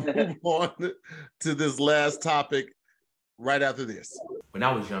 We're gonna move on to this last topic right after this. When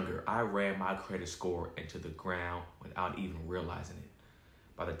I was younger, I ran my credit score into the ground without even realizing it.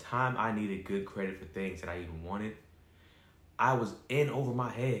 By the time I needed good credit for things that I even wanted, I was in over my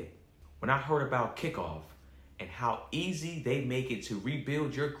head. When I heard about Kickoff and how easy they make it to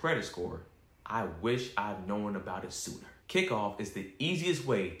rebuild your credit score, I wish I'd known about it sooner. Kickoff is the easiest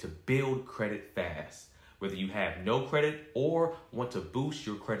way to build credit fast, whether you have no credit or want to boost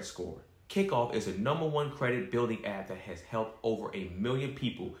your credit score. Kickoff is the #1 credit building app that has helped over 1 million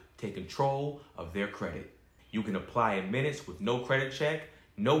people take control of their credit. You can apply in minutes with no credit check,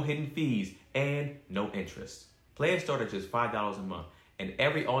 no hidden fees, and no interest. Plans start at just $5 a month, and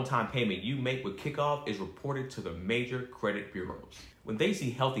every on-time payment you make with Kickoff is reported to the major credit bureaus. When they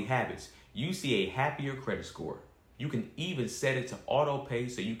see healthy habits, you see a happier credit score. You can even set it to auto pay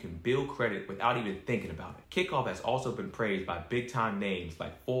so you can build credit without even thinking about it. Kickoff has also been praised by big-time names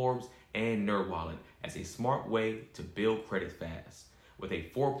like Forbes and NerdWallet as a smart way to build credit fast. With a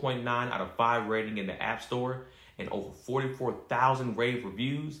 4.9 out of 5 rating in the App Store and over 44,000 rave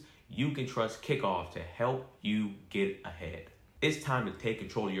reviews, you can trust Kickoff to help you get ahead. It's time to take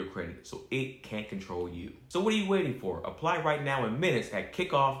control of your credit so it can't control you. So what are you waiting for? Apply right now in minutes at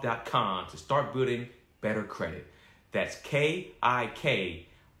kickoff.com to start building better credit. That's KIKOFF.com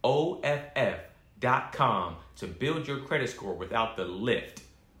to build your credit score without the lift.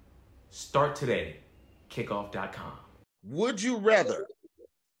 Start today. Kickoff.com. Would you rather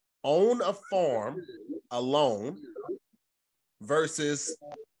own a farm alone versus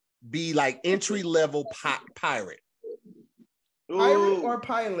be like entry-level pirate? Pirate or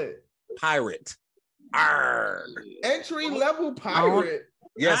pilot? Pirate. Arr. Entry level pirate.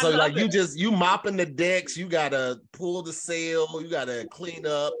 Yeah, so like you mopping the decks, you gotta pull the sail, you gotta clean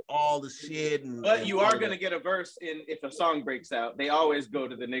up all the shit. But you are gonna get a verse in if a song breaks out. They always go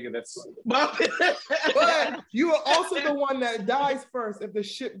to the nigga that's. But you are also the one that dies first if the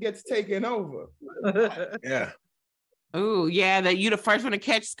ship gets taken over. Yeah. Oh yeah, that you the first one to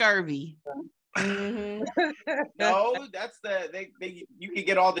catch scurvy. Mm-hmm. No, that's you can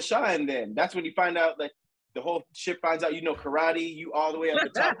get all the shine then. That's when you find out that the whole ship finds out you know karate, you all the way at the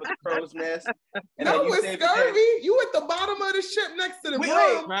top of the crow's nest. And no, then you with save scurvy, you at the bottom of the ship next to the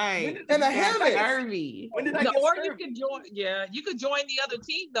bottom. Right. And a hammock. Scurvy. When did I get Or scurvy? you could join, you could join the other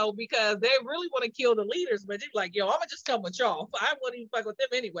team though, because they really want to kill the leaders, but they're like, yo, I'm gonna just come with y'all. I wouldn't even fuck with them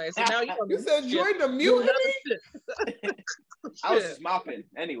anyway. So now You said join the mutiny? I was just mopping.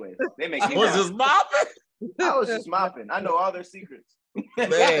 Anyways, they make me Was mad. this mopping? I was just mopping. I know all their secrets.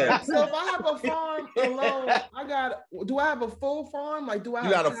 Man. So if I have a farm alone, do I have a full farm? Like, do I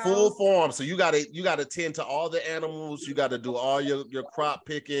You have got a full cows? farm, so you gotta tend to all the animals. You gotta do all your crop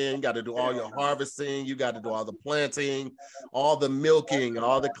picking. You gotta do all your harvesting. You gotta do all the planting, all the milking,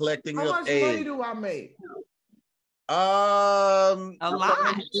 all the collecting How of much money eggs. do I make? A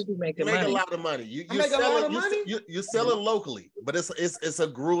lot. You do make You make money. a lot of money. I make a lot of money? You're selling locally, but it's a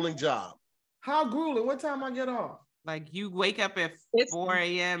grueling job. How grueling? What time I get off? Like you wake up at It's- 4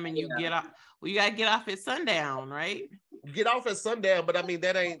 a.m. and you get off. Well, you gotta get off at sundown, right? Get off at sundown, but I mean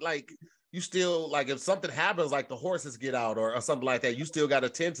that ain't like you still like if something happens, like the horses get out or something like that, you still got to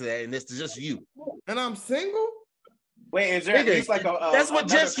tend to that, and it's just you. And I'm single? Wait, is there at least like a That's what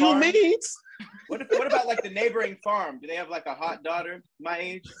another just you farm? means. What about like the neighboring farm? Do they have like a hot daughter my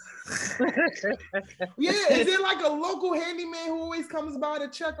age? Yeah, is it like a local handyman who always comes by to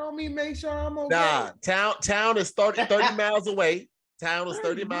check on me, make sure I'm okay? Nah, town is 30 miles away. Town is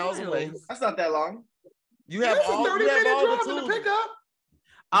 30 miles away. That's not that long. You have That's a all, 30 you have minute all drive the in the tools. pickup.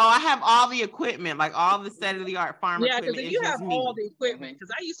 Oh, I have all the equipment, like all the state-of-the-art farm Yeah, because equipment. if you It's have just me. all the equipment, because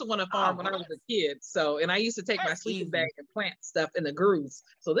I used to want to farm when I was a kid. So, and I used to take my That's sleeping easy. bag and plant stuff in the grooves.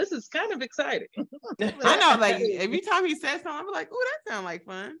 So this is kind of exciting. I know, like every time he says something, I'm like, "Oh, that sounds like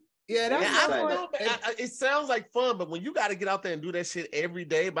fun." Yeah, that's Yeah, I not don't fun. know, man. It sounds like fun, but when you got to get out there and do that shit every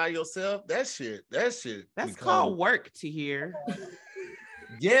day by yourself, that shit. That's become- called work to hear.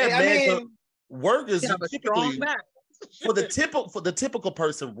 Yeah, I man. mean- so work is You have a strong typically back. for the typical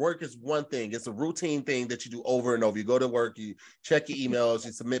person. Work is one thing. It's a routine thing that you do over and over. You go to work, you check your emails,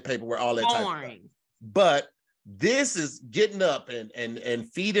 you submit paperwork, all that type of stuff. Boring. But this is getting up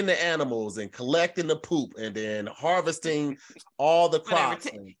and feeding the animals and collecting the poop and then harvesting all the Whatever. crops.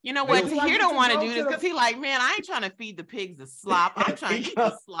 and- You know They what? don't like Tahir you don't to want to go do to this the- because he like, man, I ain't trying to feed the pigs the slop. I'm trying to eat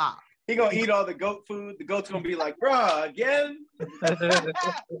the slop. He gonna eat all the goat food. The goat's gonna be like, bruh, again?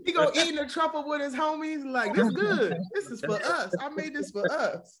 He gonna eat in the truffle with his homies. Like, this good. This is for us. I made this for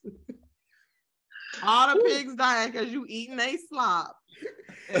us. All the pigs dying because you eating they slop.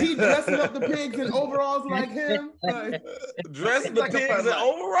 He dressing up the pigs in overalls like him. Like, Dressing Seems the like a pigs fun in life.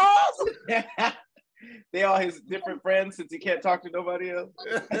 overalls. They all his different friends since he can't talk to nobody else.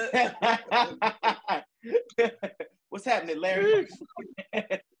 What's happening, Larry?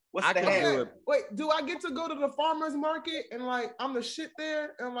 What's I the can hand? do it. wait, do I get to go to the farmer's market and like I'm the shit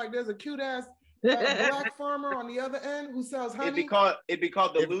there? And like there's a cute ass black farmer on the other end who sells It'd be honey.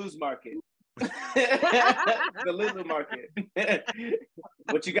 called the Lose Market. The Lulu Market.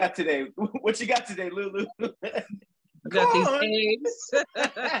 What you got today? What you got today, Lulu? Got these Corn. eggs.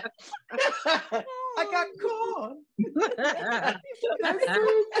 I got corn. That's so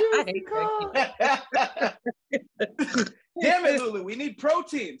I cute. hate Carl. Damn it, Lulu. We need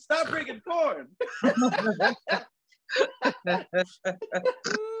protein. Stop bringing corn.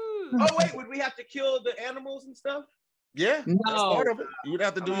 Oh, wait. Would we have to kill the animals and stuff? Yeah, that's No. part of it. You would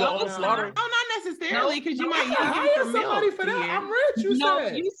have to do your No, own no. slaughtering. Oh, not necessarily, because you No, might no, use it Hire for somebody milk. for that. Tahir. I'm rich, you No,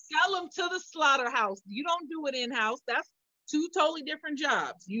 said. you sell them to the slaughterhouse. You don't do it in house. That's two totally different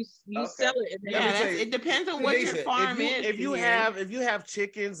jobs. You Okay. sell it. And Yeah, Let me tell that's, you, it depends on what your Listen, farm is. if you Tahir. have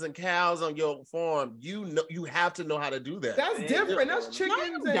chickens and cows on your farm, you have to know how to do that. That's Yeah, different. yeah. That's chickens.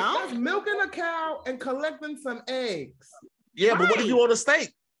 you and don't. that's milking a cow and collecting some eggs. Yeah, but what if Right. you want a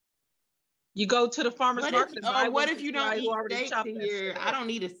steak? you go to the farmer's What market. if, and buy what one if from you the guy don't who eat already steak chopped to that here? shit I up. don't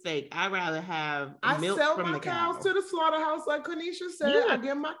need a steak. I'd rather have I milk sell from my the cows cow. to the slaughterhouse, like Kanisha said. Yeah. I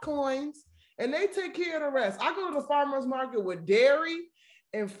get my coins, and they take care of the rest. I go to the farmer's market with dairy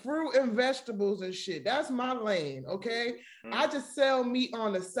and fruit and vegetables and shit. That's my lane, okay? I just sell meat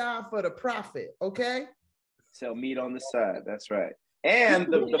on the side for the profit, okay? Sell meat on the side. That's right. And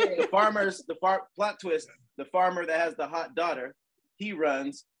the plot twist, the farmer that has the hot daughter, he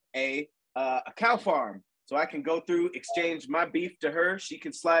runs a cow farm. So I can go through, exchange my beef to her. She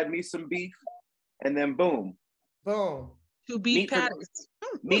can slide me some beef, and then boom, Boom. 2 beef Meat for- patties.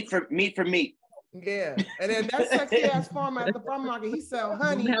 meat for meat. Yeah. And then that sexy ass farmer at the farmer market, he sell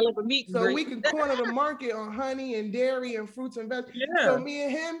honey. Hell of a meat So grate. we can corner the market on honey and dairy and fruits and vegetables. Yeah. So me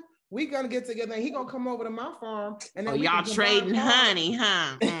and him, we gonna get together and he gonna come over to my farm and then Oh, we y'all can combine trading farms. honey,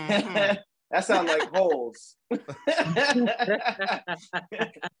 huh? Mhm. That sounds like holes. And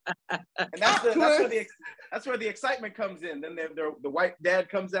that's where the excitement comes in. Then the white dad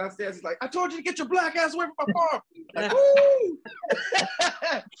comes downstairs. He's like, "I told you to get your black ass away from my farm." Like, woo!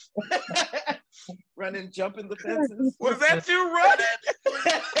 Running, jumping the fences. Was that you running?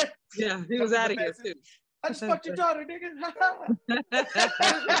 Yeah, he was out of here too. I just fucked your daughter, nigga.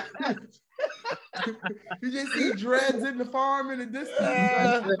 You just see dreads in the farm in the distance.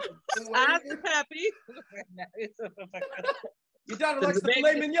 Eyes are happy. Your daughter likes the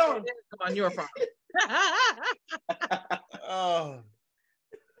filet mignon. Come on your farm. Oh,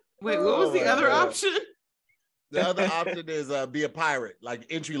 Wait, what was the Oh, other God. option? the other option is be a pirate, like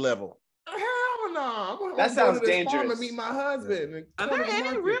entry level. Hell no. I'm gonna That go sounds to this farm dangerous. and meet my husband. and Are corner there the any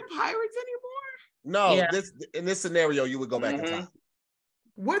market. real pirates anymore? No, Yeah. in this scenario, you would go back in Mhm. time.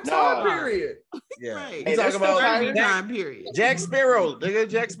 What time No. period? Yeah, Right. you Hey, talking there's still about pirates. time period. Jack Sparrow, nigga,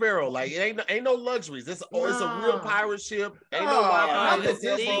 Jack Sparrow. Like it ain't no luxuries. It's a real Nah. pirate ship. Ain't no Nah, Wi-Fi, not no the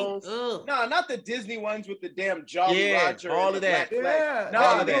cell Disney. phones. No, not the Disney ones with the damn Jolly Yeah, Roger. all and of the that. Black flag. Yeah, No,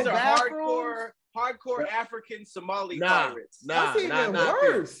 all of these that. are Bathrooms? hardcore African Somali Nah, pirates. nah, That's even not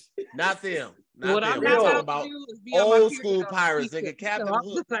worse. them. Not them. Not What them. I'm We're not talking about about to do is be on my old period school on the pirates, beach. nigga. Captain I'm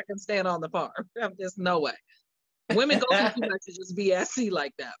Hook. just not gonna stand on the farm. There's no way. Women go through too much to just be at sea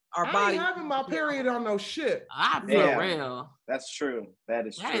like that. Our I body ain't having my period on no ship. I for Damn. real. That's true. That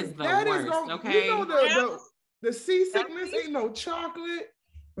is That true. is the That is worst. gonna, Okay. you know, the seasickness That's- ain't no chocolate.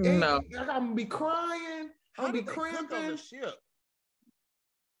 No. Ain't, I'm gonna be crying. How I'm gonna did be they cook on cramping. the ship?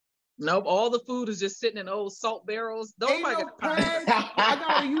 Nope. All the food is just sitting in old salt barrels. Ain't Nobody no got time. pads. I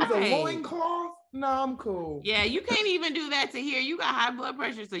gotta use a Right. loincloth. Nah, I'm cool. Yeah, you can't even do that to here. You got high blood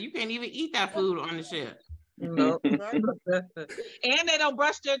pressure, so you can't even eat that food on the ship. No. Right? And they don't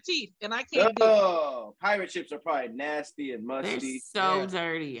brush their teeth. And I can't do it. Oh, pirate ships are probably nasty and They're musty. so Yeah.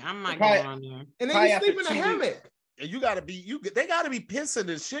 dirty. I'm not Probably- going on there. And then Probably you after sleep in a 2 weeks. hammock. And they gotta be pissing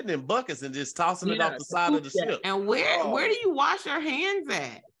and shitting in buckets and just tossing it Yeah, off the side of the yeah. ship. And where Oh. do you wash your hands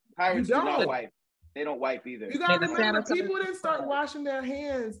at? Pirates You do not don't. wipe. They don't wipe either. You gotta And the remember, sanitizer- people didn't start washing their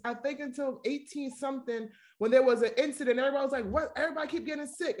hands, I think, until 18 something, when there was an incident. Everybody was like, what? Everybody keep getting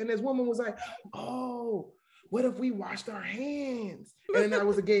sick. And this woman was like, oh, what if we washed our hands? And then that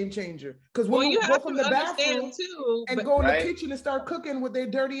was a game changer. Because Well, women you would have go to from the bathroom understand too. and but- go in Right. the kitchen and start cooking with their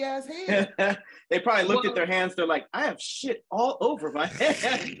dirty ass hands. They probably looked Well- at their hands. They're like, I have shit all over my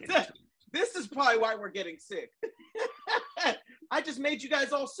hands. This is probably why we're getting sick. I just made you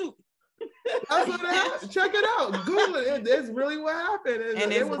guys all soup. That's what happened. Check it out. Google it. It's really what happened.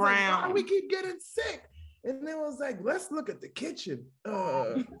 And it it's was brown. like, why we keep getting sick? And it was like, let's look at the kitchen.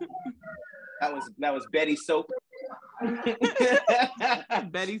 That was Betty soap.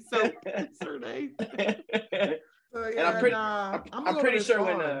 Betty soap. Surname. So, And yeah, I'm pretty- nah, I'm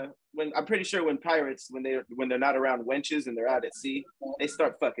pretty sure when pirates when they're not around wenches and they're out at sea, they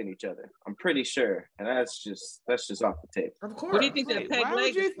start fucking each other. I'm pretty sure, and that's just off the tape. of course. What do you think that Wait, peg why would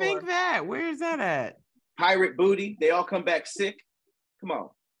leg you is think for? that? Where is that at? Pirate booty, they all come back sick. Come on,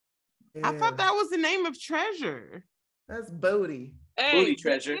 I Yeah, thought that was the name of treasure. that's booty. Hey, Booty get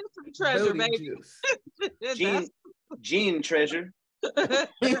treasure. in some treasure, Booty baby. juice. Gene, Gene treasure.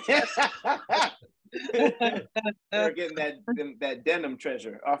 They're getting that denim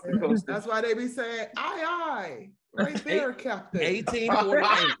treasure off the coast. That's why they be saying, aye, right there, Captain.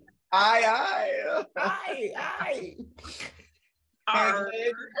 1848. Aye. Aye. Peg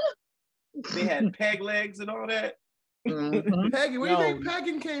legs. They had peg legs and all that. Mhm. Peggy, where do you Yo. think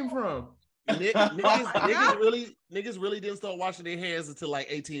pegging came from? Niggas really didn't start washing their hands until like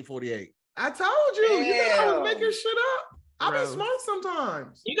 1848. I told you. You think I was Damn. making shit up? I be Gross. smart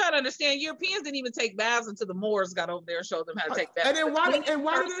sometimes. You gotta understand, Europeans didn't even take baths until the Moors got over there and showed them how to take baths. And then why did it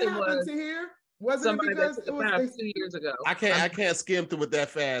Person happen was to here? Wasn't it Somebody because that it took a was bath 2 years ago. I can't skim through it that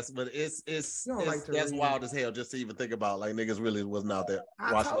fast, but it's You don't like to that's read. wild as hell just to even think about. Like niggas really wasn't out there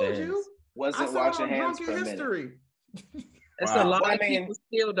I washing their told hands. you. I Wasn't saw washing it on hands Drunken for a minute. History. It's Wow. a lot Well, I of mean- people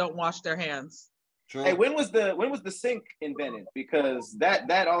still don't wash their hands. True. Hey, when was the sink invented? Because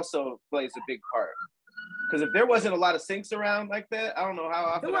that also plays a big part. Because if there wasn't a lot of sinks around like that, I don't know how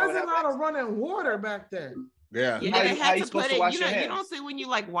often. There I would wasn't a have lot of running water back then. Yeah. Yeah, How they you- how had you to supposed put to it. wash You your know, you hands? don't see when you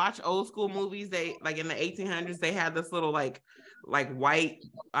like watch old school movies. They like in the 1800s, they had this little like white,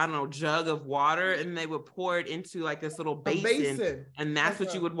 I don't know, jug of water, and they would pour it into like this little A basin, basin. and that's what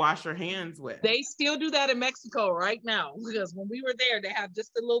That's you a- would wash your hands with. They still do that in Mexico right now because when we were there, they have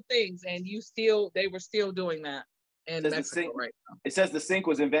just the little things, and they were still doing that in Does the Mexico sink- right It says the sink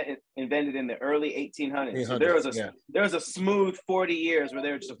was invented in the early 1800s. So 1800s, yeah. there was a smooth 40 years where they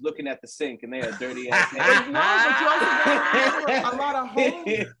were just looking at the sink and they had dirty ass But hands. no, but you also gotta remember, a lot of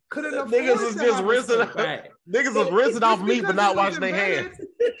homes couldn't afford Niggas was to just have a rinsing sink. Right. Niggas was rinsing off Just meat because but not it was washing their hands.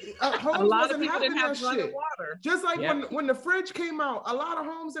 invented, now. homes A lot of wasn't people having didn't have that running shit. water. Just like Yeah. when the fridge came out, a lot of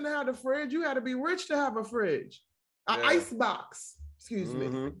homes didn't have a fridge. You had to be rich to have a fridge, an Yeah. ice box. Excuse me.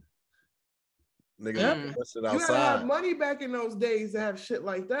 Mhm. Niggas Yeah. put that shit You had to have outside. money back in those days to have shit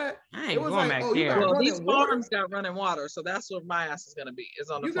like that. I It ain't was going like, back oh, you there. got Well, running these water? farms got running water, so that's what my ass is gonna be.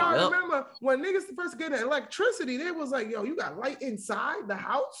 Is on the You farm. gotta Yep. remember when niggas first get electricity, they was like, yo, you got light inside the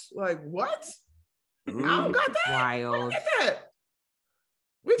house? Like, what? I don't Mhm. got that. Wild. Get that.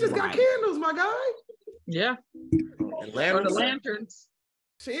 We just got Right. candles, my guy. Yeah, And or the lanterns. lanterns.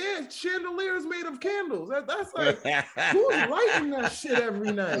 Yeah, chandeliers made of candles. That's like, who's lighting that shit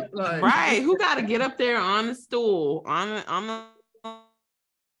every night? Like, Right. Who got to get up there on the stool on the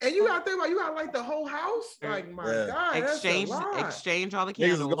And you gotta think about, you got like the whole house. Like, my God, exchange all the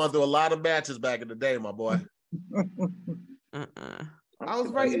candles. Niggas was going through a lot of batches back in the day, my boy. I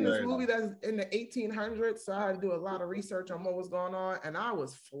was writing this movie that's in the 1800s, so I had to do a lot of research on what was going on, and I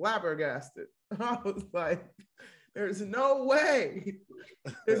was flabbergasted. I was like, there's no way.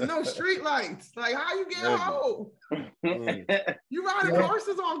 There's no street lights. Like, how you get home? You riding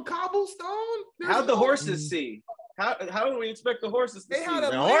horses on cobblestone? How'd the horses see? How do we expect the horses to see? They had a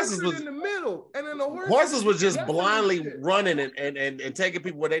lantern in the middle, and then the horses was just blindly running and taking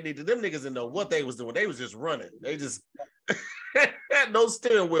people where they needed. Them niggas didn't know what they was doing. They was just running. They just had no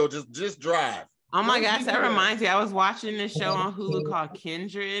steering wheel, just drive. Oh my gosh, that reminds me. I was watching this show on Hulu called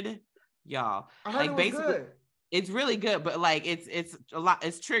Kindred. Y'all, I heard it was good. It's really good, but like it's a lot.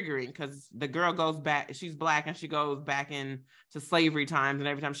 It's triggering because the girl goes back. She's Black and she goes back into slavery times, and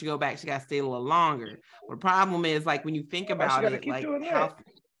every time she go back, she got to stay a little longer. But the problem is, like, when you think about it, like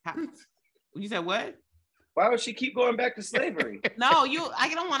how you said what? Why would she keep going back to slavery? No, I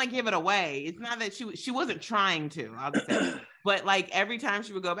don't want to give it away. It's not that she wasn't trying to. I'll just say, but like every time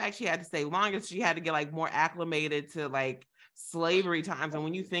she would go back, she had to stay longer. She had to get like more acclimated to like slavery times. And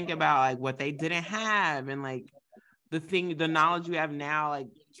when you think about like what they didn't have and like the knowledge you have now, like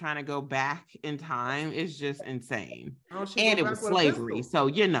trying to go back in time is just insane. And it was slavery, so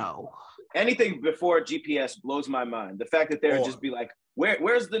anything before GPS blows my mind. The fact that they would just be like,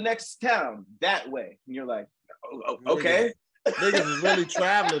 where's the next town? That way. And you're like, okay. Niggas was really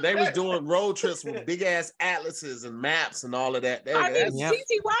traveling. They was doing road trips with big ass atlases and maps and all of that. I mean, CT,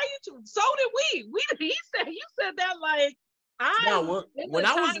 why are you? So did we. You said that like. When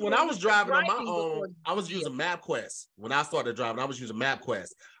I was driving on my own, I was using MapQuest. When I started driving, I was using MapQuest.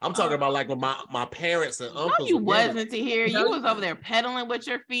 I'm talking about like when my parents and uncles. No, you wasn't to hear. You was over there pedaling with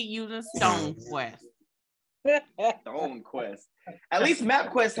your feet using StoneQuest. StoneQuest. At least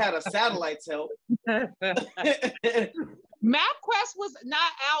MapQuest had a satellite's help. MapQuest was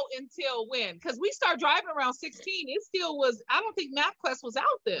not out until when? Because we started driving around 16. It still was. I don't think MapQuest was out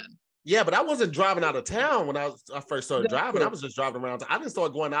then. Yeah, but I wasn't driving out of town when I first started driving. I was just driving around. I didn't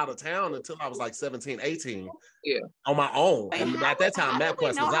start going out of town until I was like 17, 18. Yeah. On my own. And at that time,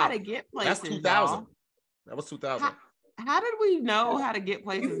 MapQuest was out. That's 2000. Y'all. That was 2000. How did we know how to get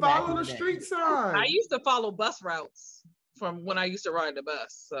places? You follow the street sign. I used to follow bus routes from when I used to ride the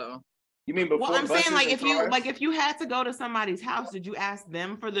bus. So you mean before? Well, I'm saying like if you had to go to somebody's house, did you ask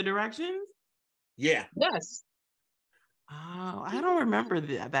them for the directions? Yeah. Yes. Oh, I don't remember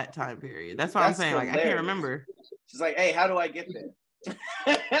that time period. That's why I'm saying, like, I can't remember. She's like, hey, how do I get there?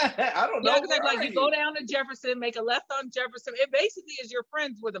 I don't know. Yeah, like you go down to Jefferson, make a left on Jefferson. It basically is your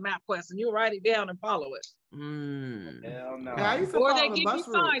friends with a MapQuest, and you write it down and follow it. Hell no. Yeah, or they give you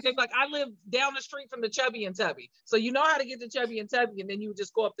signs. They're like, I live down the street from the Chubby and Tubby, so you know how to get to Chubby and Tubby, and then you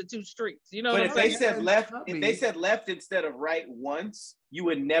just go up the 2 streets. You know. But if they said left, instead of right once, you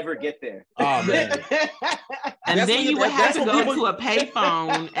would never get there. Oh man. And then you would have to go to a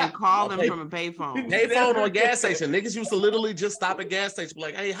payphone and call them from a payphone. Payphone or gas station. Niggas used to literally just stop at gas station, be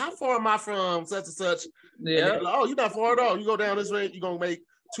like, hey, how far am I from such and such? Yeah. And like, oh, you're not far at all. You go down this way, you're gonna make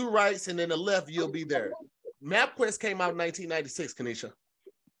 2 rights and then the left, you'll be there. MapQuest came out in 1996, Kanisha.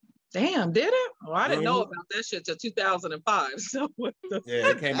 Damn, did it? Well, I didn't know about that shit till 2005. So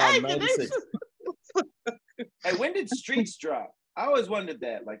it came out in 96. Hey, when did Streets drop? I always wondered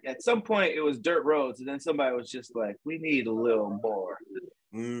that. Like at some point it was dirt roads, and then somebody was just like, we need a little more.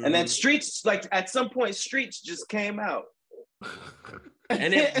 And then Streets, like at some point, Streets just came out.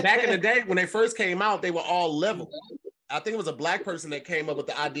 And then back in the day when they first came out, they were all level. I think it was a Black person that came up with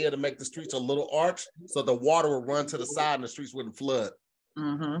the idea to make the streets a little arch so the water would run to the side and the streets wouldn't flood.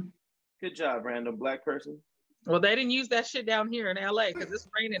 Mm-hmm. Good job, random Black person. Well, they didn't use that shit down here in LA because it's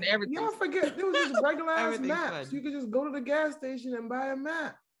raining and everything. Y'all forget there was just regular ass maps. You could just go to the gas station and buy a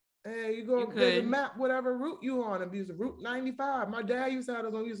map. And you go there's a map, whatever route you on. If you use Route 95. My dad used to have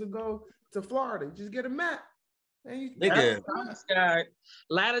us when we used to go to Florida. Just get a map. And you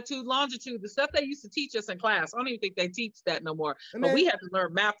latitude, longitude, the stuff they used to teach us in class. I don't even think they teach that no more. But we had to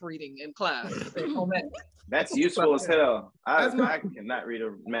learn map reading in class. That's useful as hell. I cannot read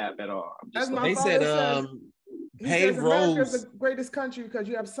a map at all. They said paved roads. America's the greatest country because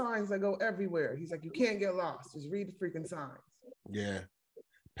you have signs that go everywhere. He's like, you can't get lost. Just read the freaking signs. Yeah.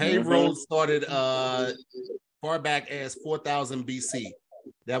 Paved roads started far back as 4000 BC.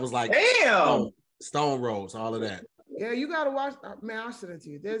 That was like stone roads, all of that. Yeah, you gotta watch. Man, I'll send it to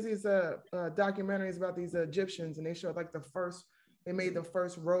you. There's these documentaries about these Egyptians, and they showed like they made the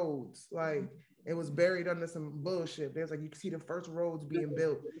first roads. Like it was buried under some bullshit. There's like you can see the first roads being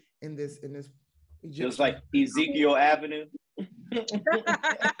built in this It was like Ezekiel Avenue. And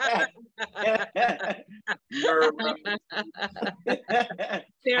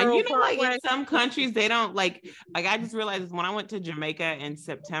you know, like in some countries, they don't like I just realized when I went to Jamaica in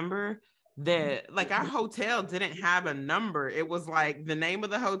September, that like our hotel didn't have a number. It was like the name of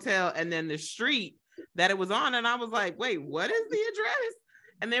the hotel and then the street that it was on. And I was like, wait, what is the address?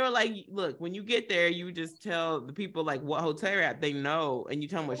 And they were like, look, when you get there, you just tell the people like what hotel you're at, they know, and you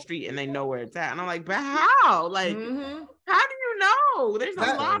tell them what street and they know where it's at. And I'm like, but how? Like, how do you know? There's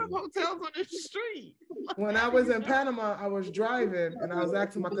a lot of hotels on the street. When I was in Panama, I was driving and I was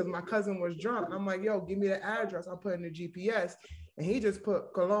asking because my cousin was drunk. I'm like, yo, give me the address. I'll put in the GPS. And he just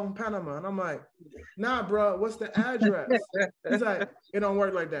put Colón, Panama. And I'm like, nah, bro, what's the address? He's like, it don't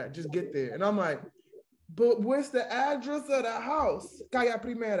work like that. Just get there. And I'm like, but where's the address of the house? Calle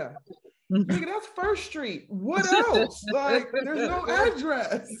Primera. Nigga, that's First Street. What else? Like, there's no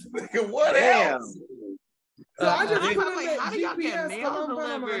address. What else? So I just put in like, that how do y'all get GPS mail Colón,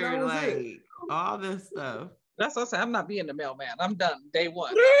 Panama, and that delivered? was it. Like all this stuff. That's what I said. I'm not being the mailman. I'm done day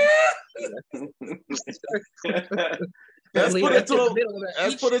one. Let's put it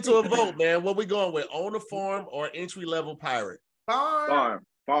to a vote, man. What we going with? On the farm or entry level pirate? Farm.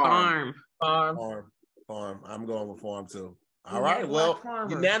 I'm going with farm too. All right. Well,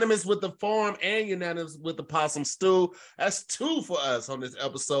 unanimous with the farm and unanimous with the possum stew. That's 2 for us on this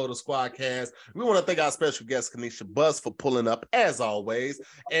episode of Squadcast. We want to thank our special guest, Kanisha Buzz, for pulling up as always.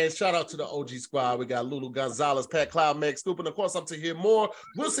 And shout out to the OG squad. We got Lulu Gonzalez, Pat Cloud, Meg Scoop, and of course, I'm to hear more.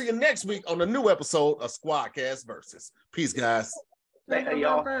 We'll see you next week on a new episode of Squadcast Versus. Peace, guys. Hey,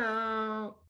 y'all.